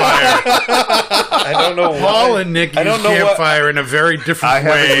campfire. I don't know Paul why. and Nick I use don't know campfire in a very different I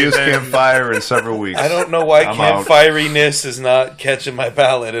way. haven't used than- campfire in several weeks. I don't know why I'm out. campfiriness is not catching my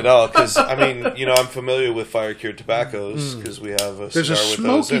palate at all. Because I mean, I'm familiar with fire cured tobaccos because we have a There's a cigar with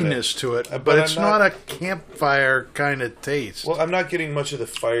those in it. smokiness to it, But but I'm it's not- not a campfire kind of taste. Well, I'm not getting much of the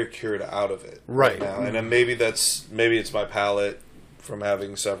fire cured out of it Right. now, and then maybe it's my palate from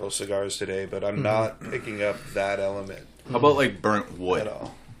having several cigars today, but I'm not picking up that element How about like burnt wood? at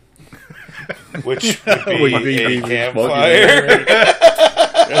all. Which would be Would be a smoking campfire.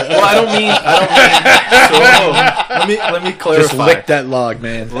 Well, I don't mean. So, let me clarify. Just lick that log,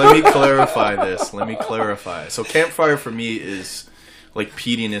 man. Let me clarify this. Let me clarify. So campfire for me is like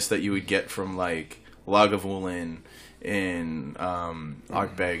peatiness that you would get from like Lagavulin and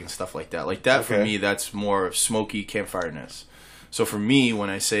Ardbeg and stuff like that. Like that for Okay. me, that's more of smoky campfireness. So for me, when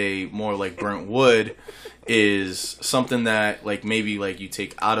I say more like burnt wood, is something that like maybe like you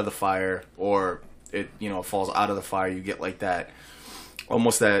take out of the fire or it falls out of the fire. You get like that,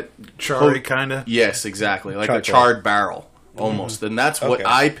 almost that Charry kind of. Yes, exactly. Like a Charcoal. charred barrel, almost. And that's what Okay.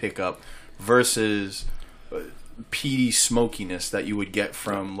 I pick up versus peaty smokiness that you would get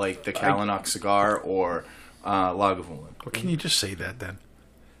from, like, the Kalanok cigar or Lagavulin. Well, can you just say that then?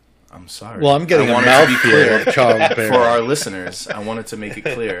 I'm sorry. Well, I'm getting I a wanted to be mouthfeel clear of Charles for Barrel. our listeners. I wanted to make it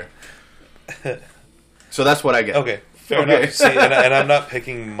clear. So that's what I get. Okay, fair Okay. enough. See, and I'm not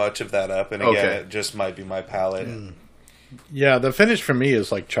picking much of that up, and again, Okay. it just might be my palate. Yeah, the finish for me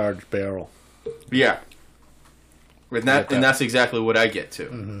is like charged barrel. Yeah. And that's exactly what I get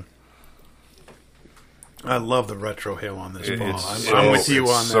too. I love the retrohale on this, Paul. It's I'm with you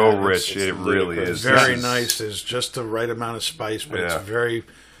it's on that. so It's- rich. it's It really ludicrous. is. Very This is- nice. There's just the right amount of spice, but Yeah. it's very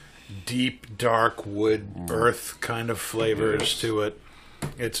deep, dark wood, earth kind of flavors to it.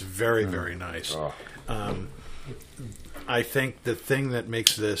 It's very, very nice. Oh. I think the thing that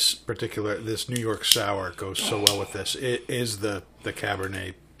makes this New York sour go so well with this is the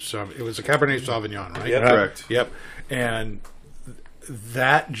Cabernet. So it was a Cabernet Sauvignon, right? Yep. Correct. Yep. And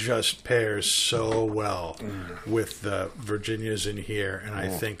that just pairs so well with the Virginias in here, and I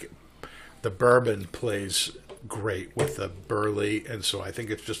think the bourbon plays great with the burley, and so I think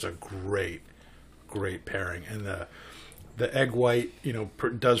it's just a great pairing. And the egg white,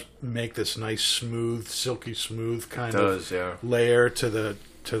 does make this nice, smooth, silky smooth kind Does, of yeah. layer to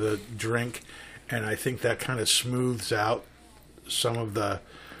the drink, and I think that kind of smooths out some of the.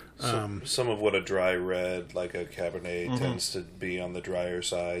 Some of what a dry red, like a Cabernet, tends to be on the drier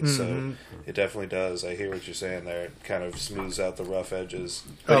side. So it definitely does. I hear what you're saying there. It kind of smooths out the rough edges.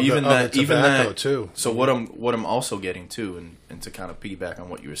 But Of the- even of that, the even tobacco, that too. So what I'm also getting too, and to kind of piggyback on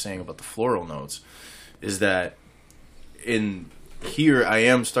what you were saying about the floral notes, is that in here I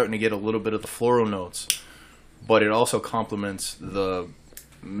am starting to get a little bit of the floral notes, but it also complements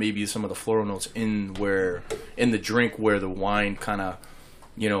maybe some of the floral notes in the drink where the wine kind of,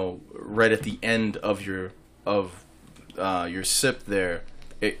 right at the end of your sip there,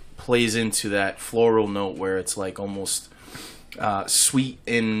 it plays into that floral note where it's like almost sweet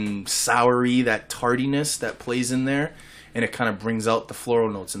and soury, that tardiness that plays in there, and it kind of brings out the floral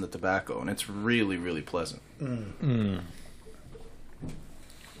notes in the tobacco, and it's really, really pleasant.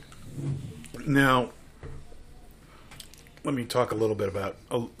 Now, let me talk a little bit about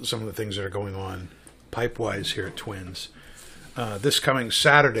some of the things that are going on pipe-wise here at Twins. This coming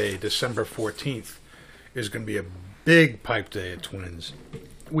Saturday, December 14th, is going to be a big pipe day at Twins.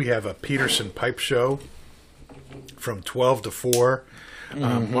 We have a Peterson Pipe Show from 12 to 4.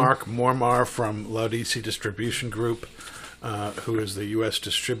 Mark Mormar from Laudisi Distribution Group, who is the U.S.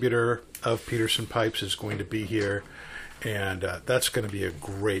 distributor of Peterson Pipes, is going to be here. And that's going to be a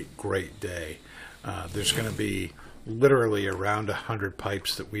great day. There's going to be literally around 100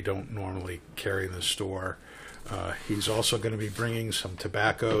 pipes that we don't normally carry in the store. He's also going to be bringing some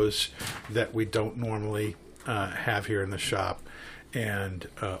tobaccos that we don't normally have here in the shop. And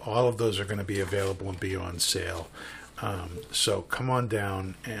all of those are going to be available and be on sale. So come on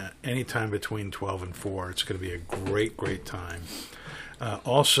down anytime between 12 and 4. It's going to be a great time.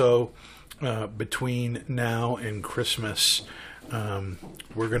 Also, between now and Christmas,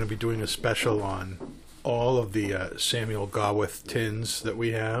 we're going to be doing a special on all of the Samuel Gawith tins that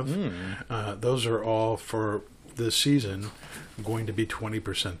we have. Those are all for this season going to be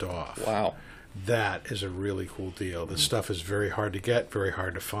 20% off. Wow. That is a really cool deal. This stuff is very hard to get, very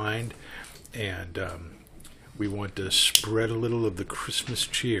hard to find, and we want to spread a little of the Christmas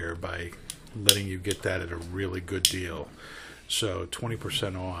cheer by letting you get that at a really good deal. So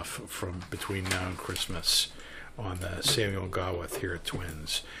 20% off from between now and Christmas on the Samuel Gawith here at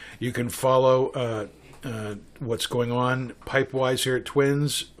Twins. You can follow what's going on pipe-wise here at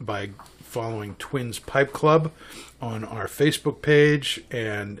Twins by following Twins Pipe Club on our Facebook page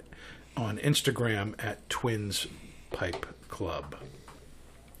and on Instagram at Twins Pipe Club.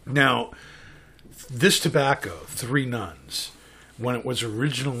 Now, this tobacco, Three Nuns, when it was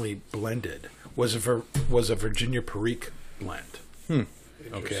originally blended, was a Virginia Perique blend.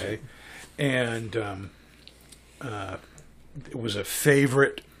 Okay, and it was a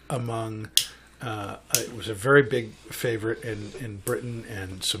favorite among. It was a very big favorite in Britain,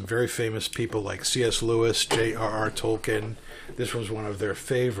 and some very famous people like C.S. Lewis, J.R.R. Tolkien. This was one of their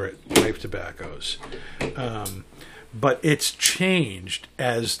favorite pipe tobaccos. But it's changed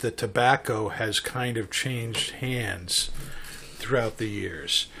as the tobacco has kind of changed hands throughout the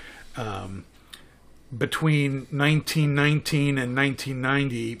years. Between 1919 and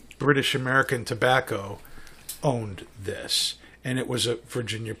 1990, British American Tobacco owned this, and it was a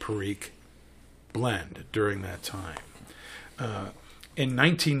Virginia Perique blend during that time. In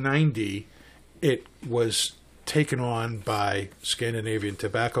 1990, it was taken on by Scandinavian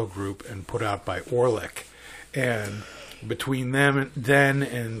Tobacco Group and put out by Orlik. And between them then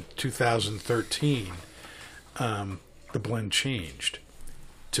and 2013, the blend changed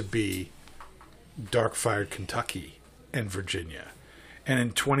to be Dark-Fired Kentucky and Virginia. And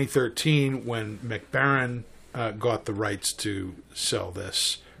in 2013, when McBaron got the rights to sell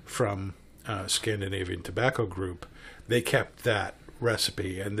this from Scandinavian Tobacco Group, they kept that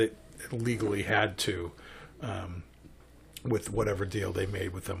recipe, and they legally had to, with whatever deal they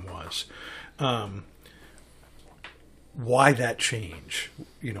made with them was. Why that change?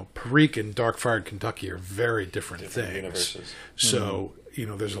 Perique and Dark-Fired Kentucky are very different things. Universes. So,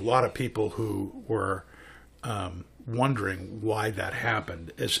 there's a lot of people who were wondering why that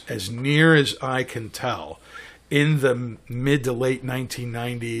happened. As near as I can tell, in the mid to late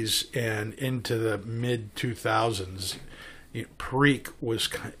 1990s and into the mid 2000s, Perique was,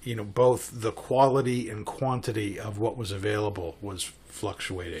 both the quality and quantity of what was available was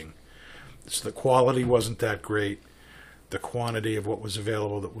fluctuating. So the quality wasn't that great. The quantity of what was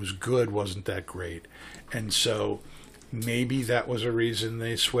available that was good wasn't that great. And so maybe that was a reason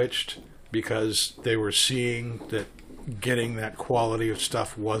they switched, because they were seeing that getting that quality of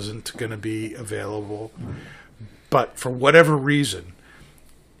stuff wasn't going to be available. But for whatever reason,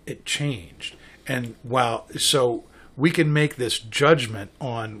 it changed. And so we can make this judgment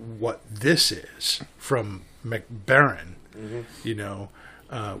on what this is from McBaron,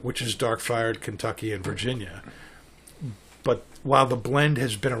 which is Dark-Fired Kentucky and Virginia. But while the blend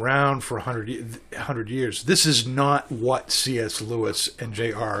has been around for 100 years, this is not what C.S. Lewis and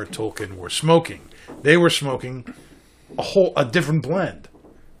J.R.R. Tolkien were smoking. They were smoking a different blend,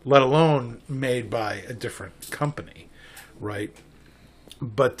 let alone made by a different company, right?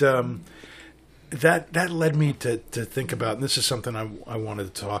 But that led me to think about, and this is something I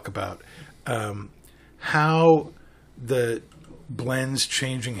wanted to talk about, how the blends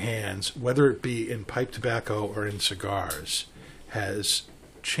changing hands, whether it be in pipe tobacco or in cigars, has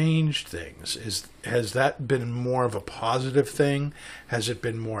changed things. Has that been more of a positive thing? Has it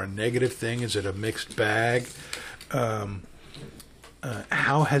been more a negative thing? Is it a mixed bag? How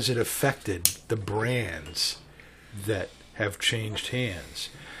has it affected the brands that have changed hands?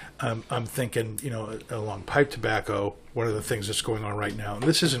 I'm thinking, along pipe tobacco, one of the things that's going on right now, and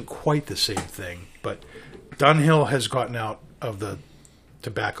this isn't quite the same thing, but Dunhill has gotten out of the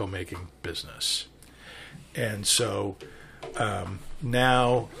tobacco making business. And so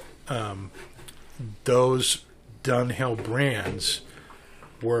now those Dunhill brands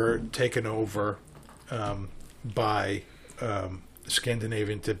were taken over by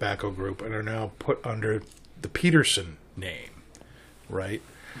Scandinavian Tobacco Group and are now put under the Peterson name, right?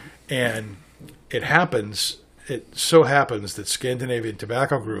 And it so happens that Scandinavian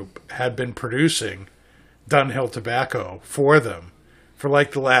Tobacco Group had been producing Dunhill tobacco for them for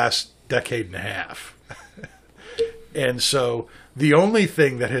like the last decade and a half. And so the only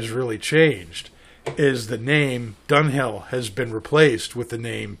thing that has really changed is the name Dunhill has been replaced with the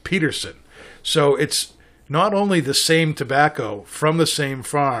name Peterson. So it's not only the same tobacco from the same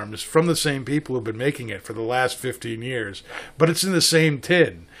farms, from the same people who've been making it for the last 15 years, but it's in the same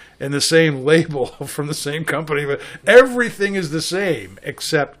tin and the same label from the same company. But everything is the same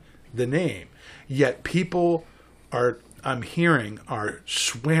except the name. Yet people I'm hearing, are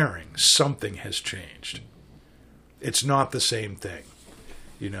swearing something has changed. It's not the same thing,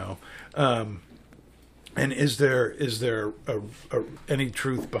 And is there any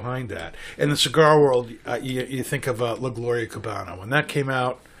truth behind that? In the cigar world, you think of La Gloria Cubana. When that came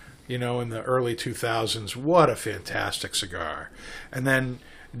out, in the early 2000s, what a fantastic cigar. And then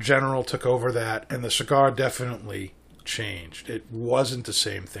General took over that, and the cigar definitely changed. It wasn't the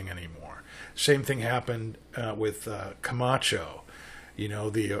same thing anymore. Same thing happened with Camacho. You know,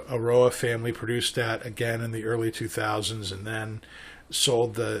 the Aroa family produced that again in the early 2000s, and then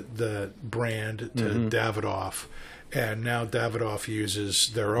sold the brand to Davidoff. And now Davidoff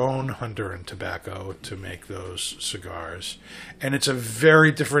uses their own Honduran tobacco to make those cigars. And it's a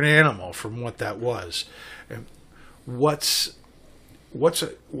very different animal from what that was. And what's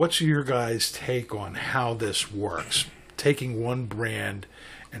your guys' take on how this works? Taking one brand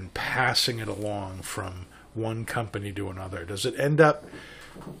and passing it along from one company to another. Does it end up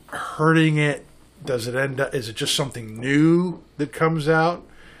hurting it? Is it just something new that comes out?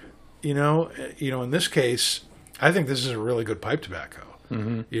 You know, in this case, I think this is a really good pipe tobacco.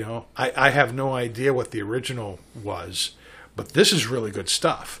 Mm-hmm. You know, I have no idea what the original was, but this is really good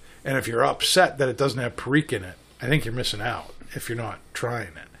stuff. And if you're upset that it doesn't have Perique in it, I think you're missing out if you're not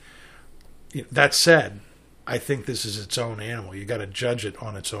trying it. That said, I think this is its own animal. You got to judge it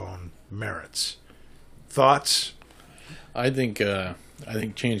on its own merits. Thoughts? I think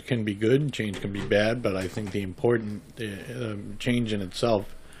change can be good, change can be bad, but I think the important change in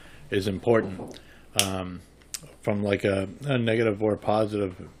itself is important. From like a negative or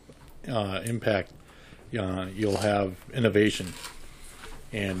positive impact, you'll have innovation,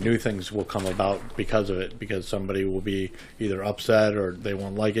 and new things will come about because of it, because somebody will be either upset or they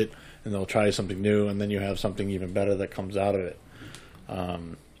won't like it, and they'll try something new, and then you have something even better that comes out of it.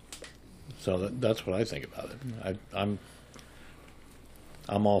 So that's what I think about it.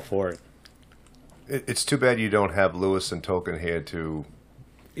 I'm all for it. It's too bad you don't have Lewis and Tolkien here to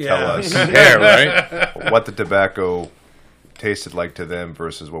Yeah. tell us Yeah, right? what the tobacco tasted like to them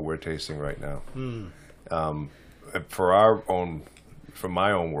versus what we're tasting right now. From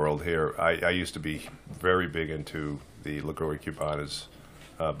my own world here, I used to be very big into the La Gloria Cubanas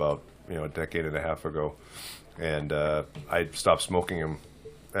about a decade and a half ago, and I stopped smoking them.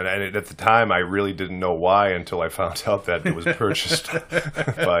 And at the time, I really didn't know why until I found out that it was purchased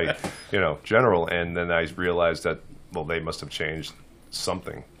by General, and then I realized that they must have changed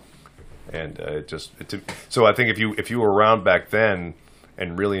something, and so I think if you were around back then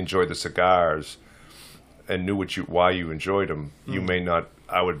and really enjoyed the cigars and knew why you enjoyed them, you may not.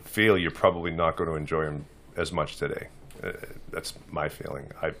 I would feel you're probably not going to enjoy them as much today. That's my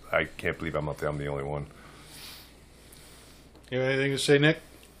feeling. I can't believe I'm the only one. You have anything to say, Nick?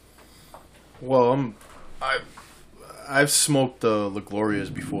 Well, I've smoked the La Glorias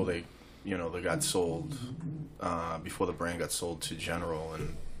before they got sold, before the brand got sold to General,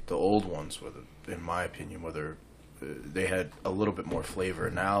 and the old ones in my opinion, they had a little bit more flavor.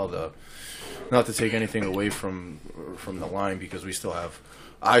 Now, not to take anything away from the line, because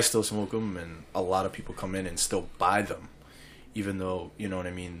I still smoke them, and a lot of people come in and still buy them, even though what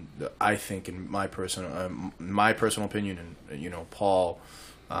I mean. I think, in my personal opinion, and Paul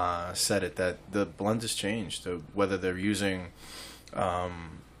said it, that the blend has changed. Whether they're using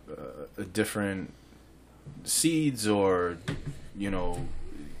different seeds or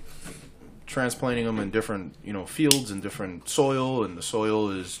transplanting them in different fields and different soil, and the soil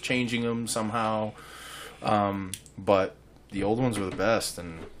is changing them somehow. But the old ones were the best,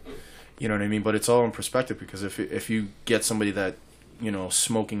 and you know what I mean. But it's all in perspective, because if you get somebody that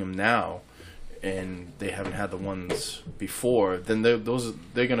smoking them now, and they haven't had the ones before, then they're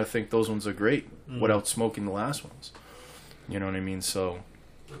gonna think those ones are great without smoking the last ones. You know what I mean? So,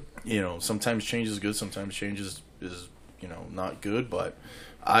 sometimes change is good, sometimes change is not good. But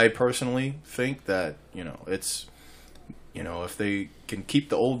I personally think that it's if they can keep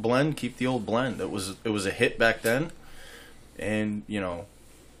the old blend, keep the old blend. It was a hit back then, and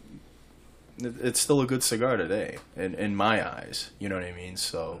it's still a good cigar today, in my eyes. You know what I mean?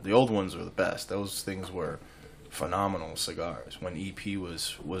 So the old ones were the best. Those things were phenomenal cigars when EP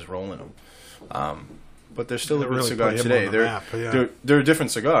was rolling them. But they're still a good cigar today. They're a different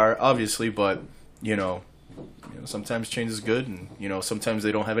cigar, obviously, but sometimes change is good, and sometimes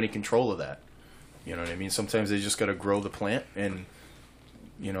they don't have any control of that. You know what I mean? Sometimes they just got to grow the plant and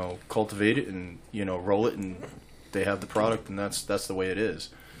cultivate it and roll it, and they have the product, and that's the way it is.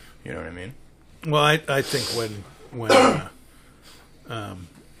 You know what I mean? Well, I think when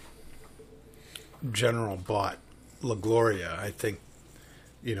General bought La Gloria, I think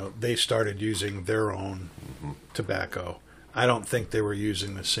they started using their own tobacco. I don't think they were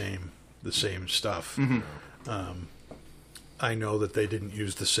using the same stuff. Mm-hmm. I know that they didn't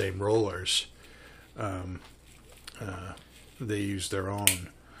use the same rollers. They used their own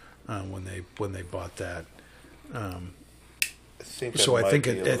when they bought that. I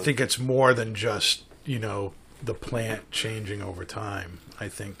think it's more than just the plant changing over time. I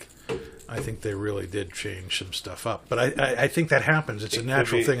think they really did change some stuff up. But I think that happens. It's a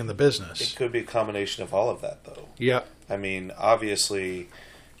natural thing in the business. It could be a combination of all of that, though. Yeah. I mean, obviously,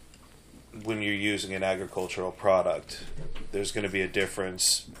 when you're using an agricultural product, there's going to be a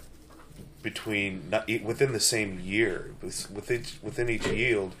difference between within the same year. Within each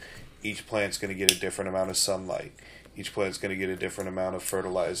yield, each plant's going to get a different amount of sunlight. Each plant's going to get a different amount of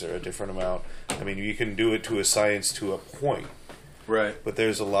fertilizer, a different amount. I mean, you can do it to a science to a point. Right. But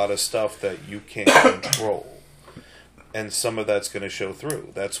there's a lot of stuff that you can't control. And some of that's going to show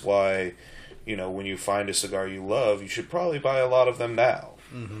through. That's why, when you find a cigar you love, you should probably buy a lot of them now.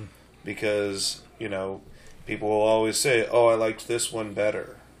 Mm-hmm. Because, people will always say, oh, I liked this one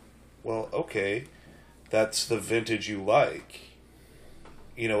better. Well, okay, that's the vintage you like.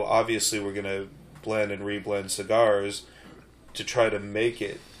 Obviously we're going to blend and reblend cigars to try to make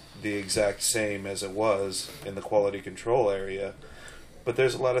it the exact same as it was in the quality control area. But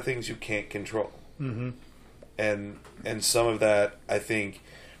there's a lot of things you can't control. Mm-hmm. And some of that, I think,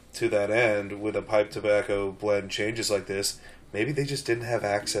 to that end, with a pipe tobacco blend changes like this, maybe they just didn't have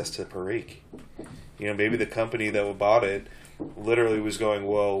access to Perique. Maybe the company that bought it literally was going,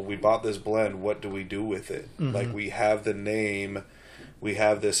 well, we bought this blend, what do we do with it? Mm-hmm. Like, we have the name, we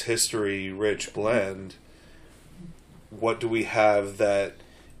have this history-rich blend. What do we have that,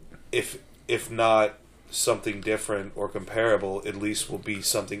 if not something different or comparable, at least will be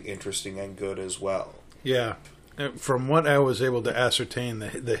something interesting and good as well? Yeah. From what I was able to ascertain,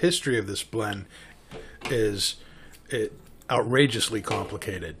 the history of this blend is outrageously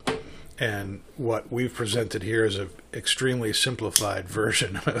complicated. And what we've presented here is an extremely simplified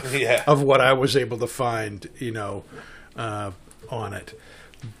version of what I was able to find, on it.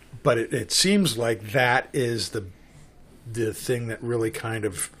 But it seems like that is the thing that really kind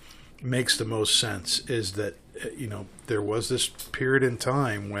of makes the most sense, is that, there was this period in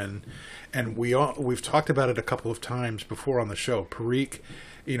time when, and we've talked about it a couple of times before on the show, Perique,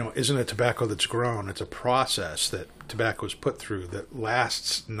 isn't a tobacco that's grown. It's a process that tobacco is put through that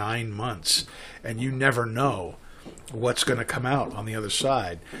lasts 9 months, and you never know what's going to come out on the other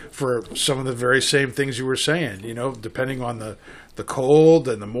side for some of the very same things you were saying, depending on the cold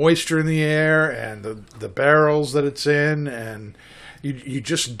and the moisture in the air and the barrels that it's in, and you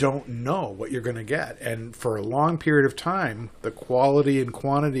just don't know what you're going to get. And for a long period of time, the quality and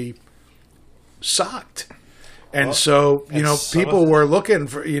quantity sucked. And people were looking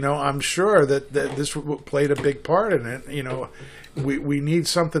for, I'm sure that this played a big part in it. We need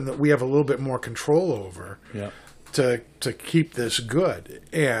something that we have a little bit more control over to keep this good.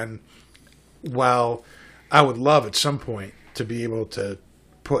 And while I would love at some point to be able to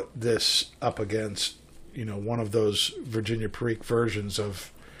put this up against, one of those Virginia Perique versions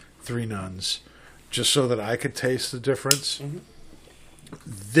of Three Nuns, just so that I could taste the difference, mm-hmm.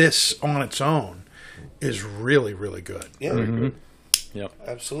 This on its own is really, really good. Yeah. Mm-hmm. Yep.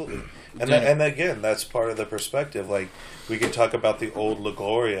 Absolutely. And again, that's part of the perspective. Like, we can talk about the old La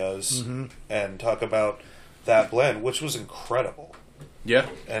Glorias mm-hmm. and talk about that blend, which was incredible. Yeah.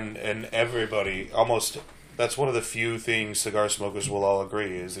 And everybody, almost, that's one of the few things cigar smokers will all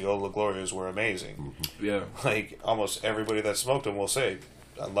agree, is the old La Glorias were amazing. Mm-hmm. Yeah. Like, almost everybody that smoked them will say,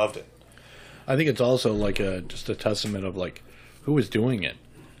 I loved it. I think it's also like just a testament of, like, who was doing it.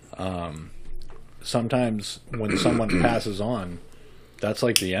 Sometimes when someone passes on, that's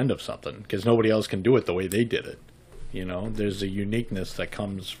like the end of something, because nobody else can do it the way they did it. There's a uniqueness that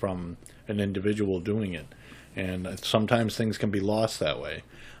comes from an individual doing it, and sometimes things can be lost that way.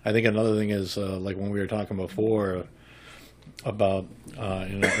 I think another thing is, like when we were talking before about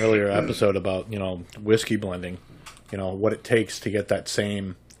in an earlier episode about whiskey blending, what it takes to get that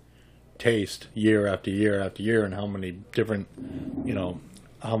same taste year after year after year, and how many different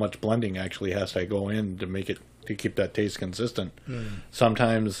how much blending actually has to go in to make it, to keep that taste consistent.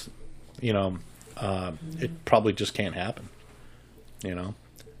 Sometimes it probably just can't happen,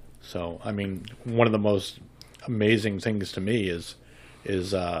 so I mean, one of the most amazing things to me is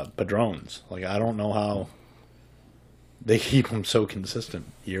Padrones. Like, I don't know how they keep them so consistent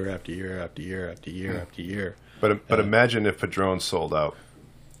year after year after year after year after year. But imagine if Padrones sold out.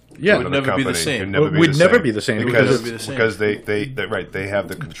 Yeah, it would never be the same. We'd never be the same because they have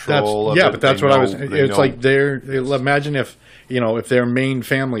the control. But that's what I was. It's like imagine if if their main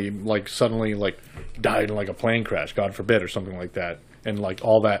family like suddenly like died in like a plane crash, God forbid, or something like that, and like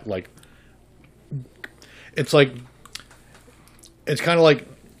all that, like it's like it's kind of like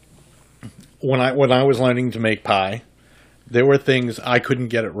when I was learning to make pie, there were things I couldn't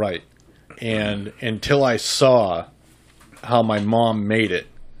get it right, and until I saw how my mom made it,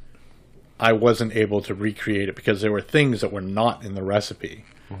 I wasn't able to recreate it because there were things that were not in the recipe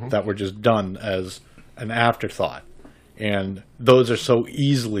that were just done as an afterthought. And those are so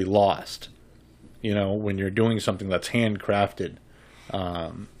easily lost, when you're doing something that's handcrafted.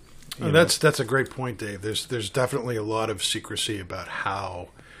 That's a great point, Dave. There's definitely a lot of secrecy about how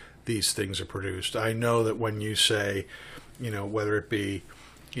these things are produced. I know that when you say, whether it be,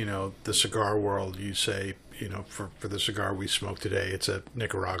 the cigar world, you say, for the cigar we smoke today, it's a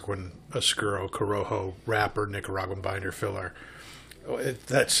Nicaraguan Oscuro Corojo wrapper, Nicaraguan binder filler.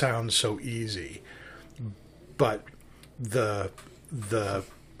 That sounds so easy, but the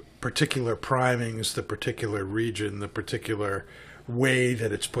particular primings, the particular region, the particular way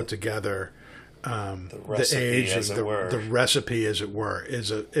that it's put together, the aging, the recipe, as it were,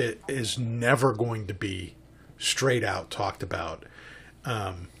 is never going to be straight out talked about.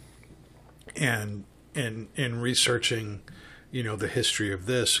 And in researching, the history of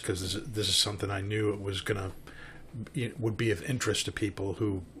this, because this is something I knew would be of interest to people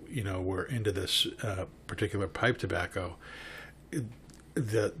who were into this particular pipe tobacco.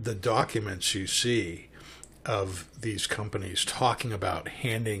 The documents you see of these companies talking about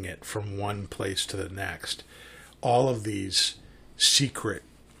handing it from one place to the next, all of these secret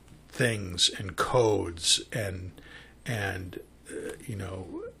things and codes and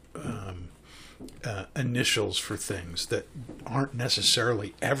initials for things that aren't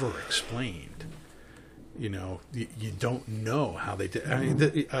necessarily ever explained. You don't know how they did. I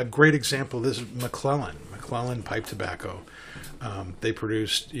mean, a great example of this is McClellan pipe tobacco. They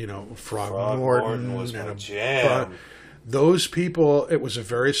produced, Frogmorton was and my jam. Those people, it was a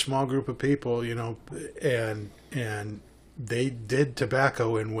very small group of people, and they did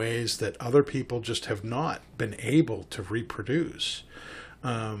tobacco in ways that other people just have not been able to reproduce.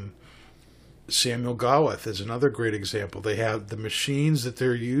 Samuel Gawith is another great example. They have the machines that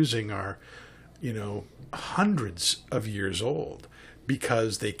they're using are, hundreds of years old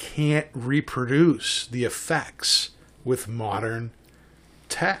because they can't reproduce the effects with modern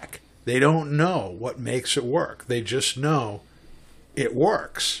tech. They don't know what makes it work. They just know it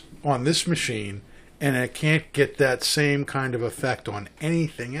works on this machine and it can't get that same kind of effect on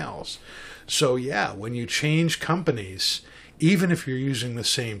anything else. So yeah, when you change companies, even if you're using the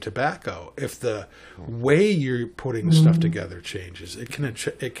same tobacco, if the way you're putting stuff together changes, it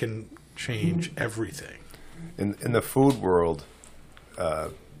can change everything. In the food world,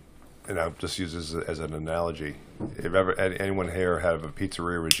 and I'll just use this as an analogy. Have ever anyone here have a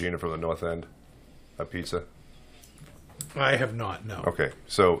Pizzeria Regina from the North End? A pizza? I have not, no. Okay,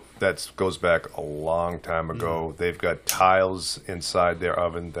 so that goes back a long time ago. They've got tiles inside their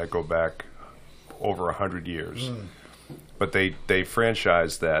oven that go back over 100 years. But they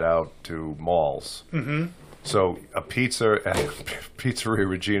franchised that out to malls. So a pizza at Pizzeria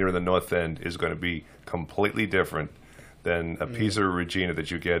Regina in the North End is going to be completely different than a Pizzeria Regina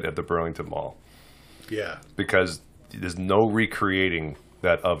that you get at the Burlington Mall. Yeah. Because there's no recreating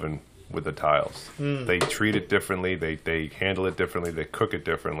that oven with the tiles. They treat it differently. They handle it differently. They cook it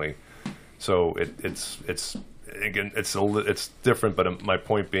differently. So it's different. But my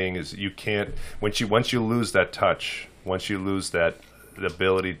point being is you can't once you lose that touch, once you lose the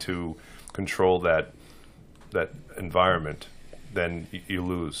ability to control that environment, then you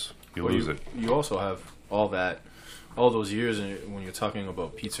lose. You lose it. You also have all those years when you're talking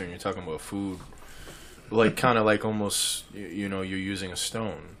about pizza and you're talking about food, like kind of like almost you're using a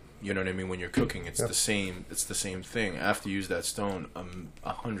stone. You know what I mean? When you're cooking, it's the same. It's the same thing. After you use that stone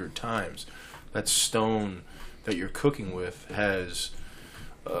 100 times, that stone that you're cooking with has,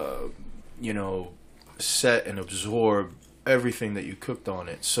 set and absorbed everything that you cooked on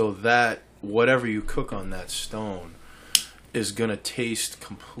it, so that whatever you cook on that stone is gonna taste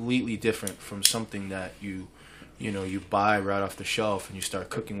completely different from something that you buy right off the shelf and you start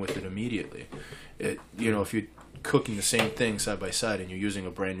cooking with it immediately. If you're cooking the same thing side by side and you're using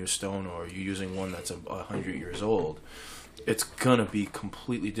a brand new stone or you're using one that's 100 years old, it's gonna be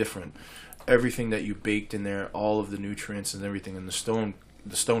completely different. Everything that you baked in there, all of the nutrients and everything, and the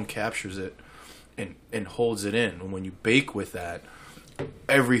stone captures it and holds it in. And when you bake with that,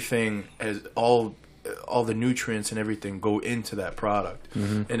 everything has all the nutrients and everything go into that product,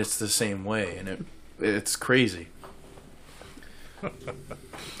 and it's the same way, and it's crazy.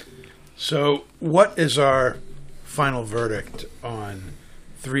 So, what is our final verdict on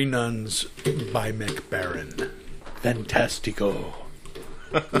Three Nuns by McBaron? Fantastico.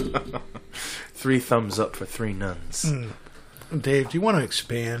 3 thumbs up for 3 nuns. Dave, do you want to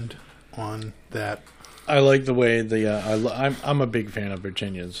expand on that? I like the way I'm a big fan of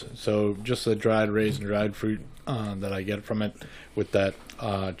Virginias. So just the dried raisin, dried fruit that I get from it, with that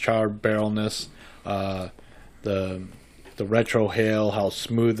charred barrelness, the retrohale, how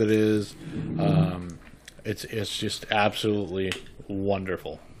smooth it is. It's just absolutely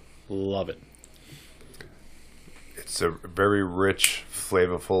wonderful. Love it. It's a very rich,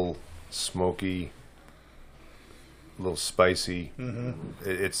 flavorful, smoky, a little spicy. Mm-hmm.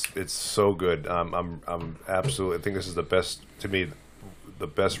 It's so good. I'm absolutely. I think this is the best, to me, the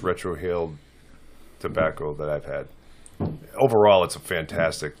best retrohaled tobacco that I've had. Overall, it's a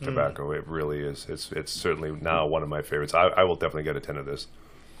fantastic tobacco. It really is. It's certainly now one of my favorites. I will definitely get a 10 of this.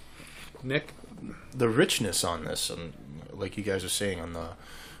 Nick? The richness on this, and like you guys are saying on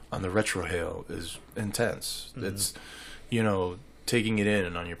the retrohale, is intense. Mm-hmm. It's, taking it in,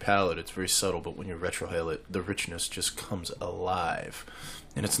 and on your palate, it's very subtle. But when you retrohale it, the richness just comes alive,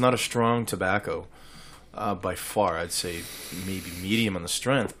 and it's not a strong tobacco by far. I'd say maybe medium on the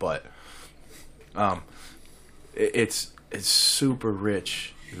strength, but it's super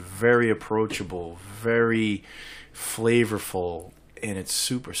rich, very approachable, very flavorful. And it's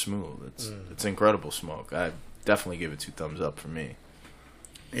super smooth. It's incredible smoke. I definitely give it 2 thumbs up for me.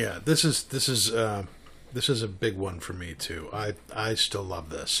 Yeah, this is a big one for me too. I still love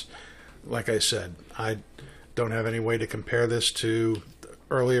this. Like I said, I don't have any way to compare this to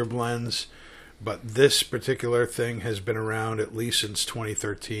earlier blends, but this particular thing has been around at least since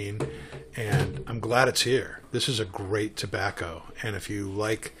 2013, and I'm glad it's here. This is a great tobacco, and if you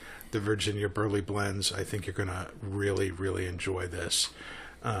like the Virginia Burley blends, I think you're going to really, really enjoy this.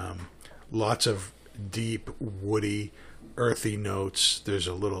 Lots of deep, woody, earthy notes. There's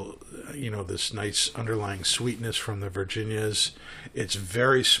a little, this nice underlying sweetness from the Virginias. It's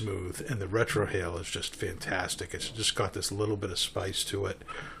very smooth, and the retrohale is just fantastic. It's just got this little bit of spice to it.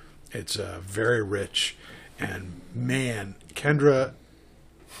 It's very rich, and man, Kendra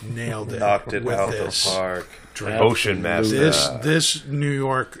nailed it. Knocked it with out this. the park. Ocean Master. This New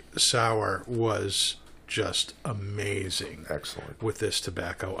York sour was just amazing. Excellent. With this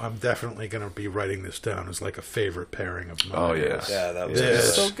tobacco, I'm definitely going to be writing this down as like a favorite pairing of mine. Oh, yes. Yeah, that was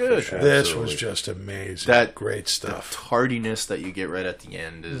This, so good. Sure. This Absolutely. was just amazing. That great stuff. The tardiness that you get right at the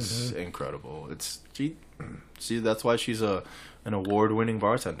end is incredible. See, that's why she's an award-winning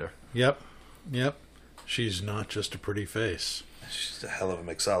bartender. Yep. She's not just a pretty face. She's a hell of a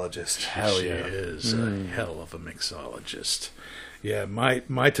mixologist. She is a hell of a mixologist. Yeah,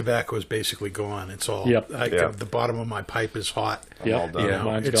 my tobacco is basically gone. It's all. Yep. The bottom of my pipe is hot. Yep. all done. Yeah,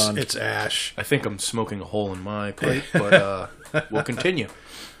 mine's it's gone. It's ash. I think I'm smoking a hole in my pipe, but we'll continue.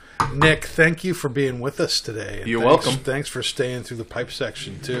 Nick, thank you for being with us today. And You're thanks- welcome. Thanks for staying through the pipe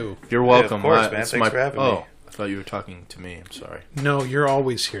section too. You're welcome. of course, I- man. it's Thanks for having me. Oh, I thought you were talking to me. I'm sorry. No, you're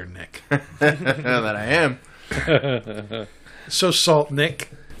always here, Nick. That I am. So Salt Nick.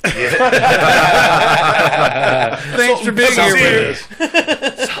 Thanks for being here with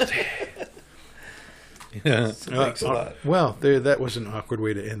us. Thanks a lot. Well, that was an awkward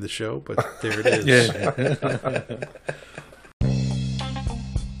way to end the show, but there it is.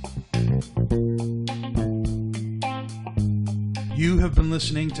 You have been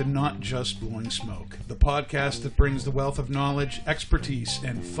listening to Not Just Blowing Smoke, the podcast that brings the wealth of knowledge, expertise,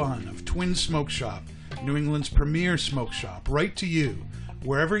 and fun of Twin Smoke Shop, New England's premier smoke shop, right to you,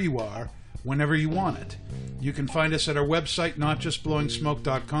 wherever you are, whenever you want it. You can find us at our website,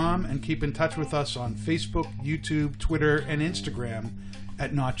 notjustblowingsmoke.com, and keep in touch with us on Facebook, YouTube, Twitter, and Instagram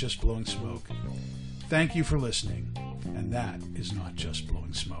at Not Just Blowing Smoke. Thank you for listening, and that is Not Just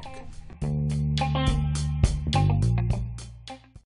Blowing Smoke.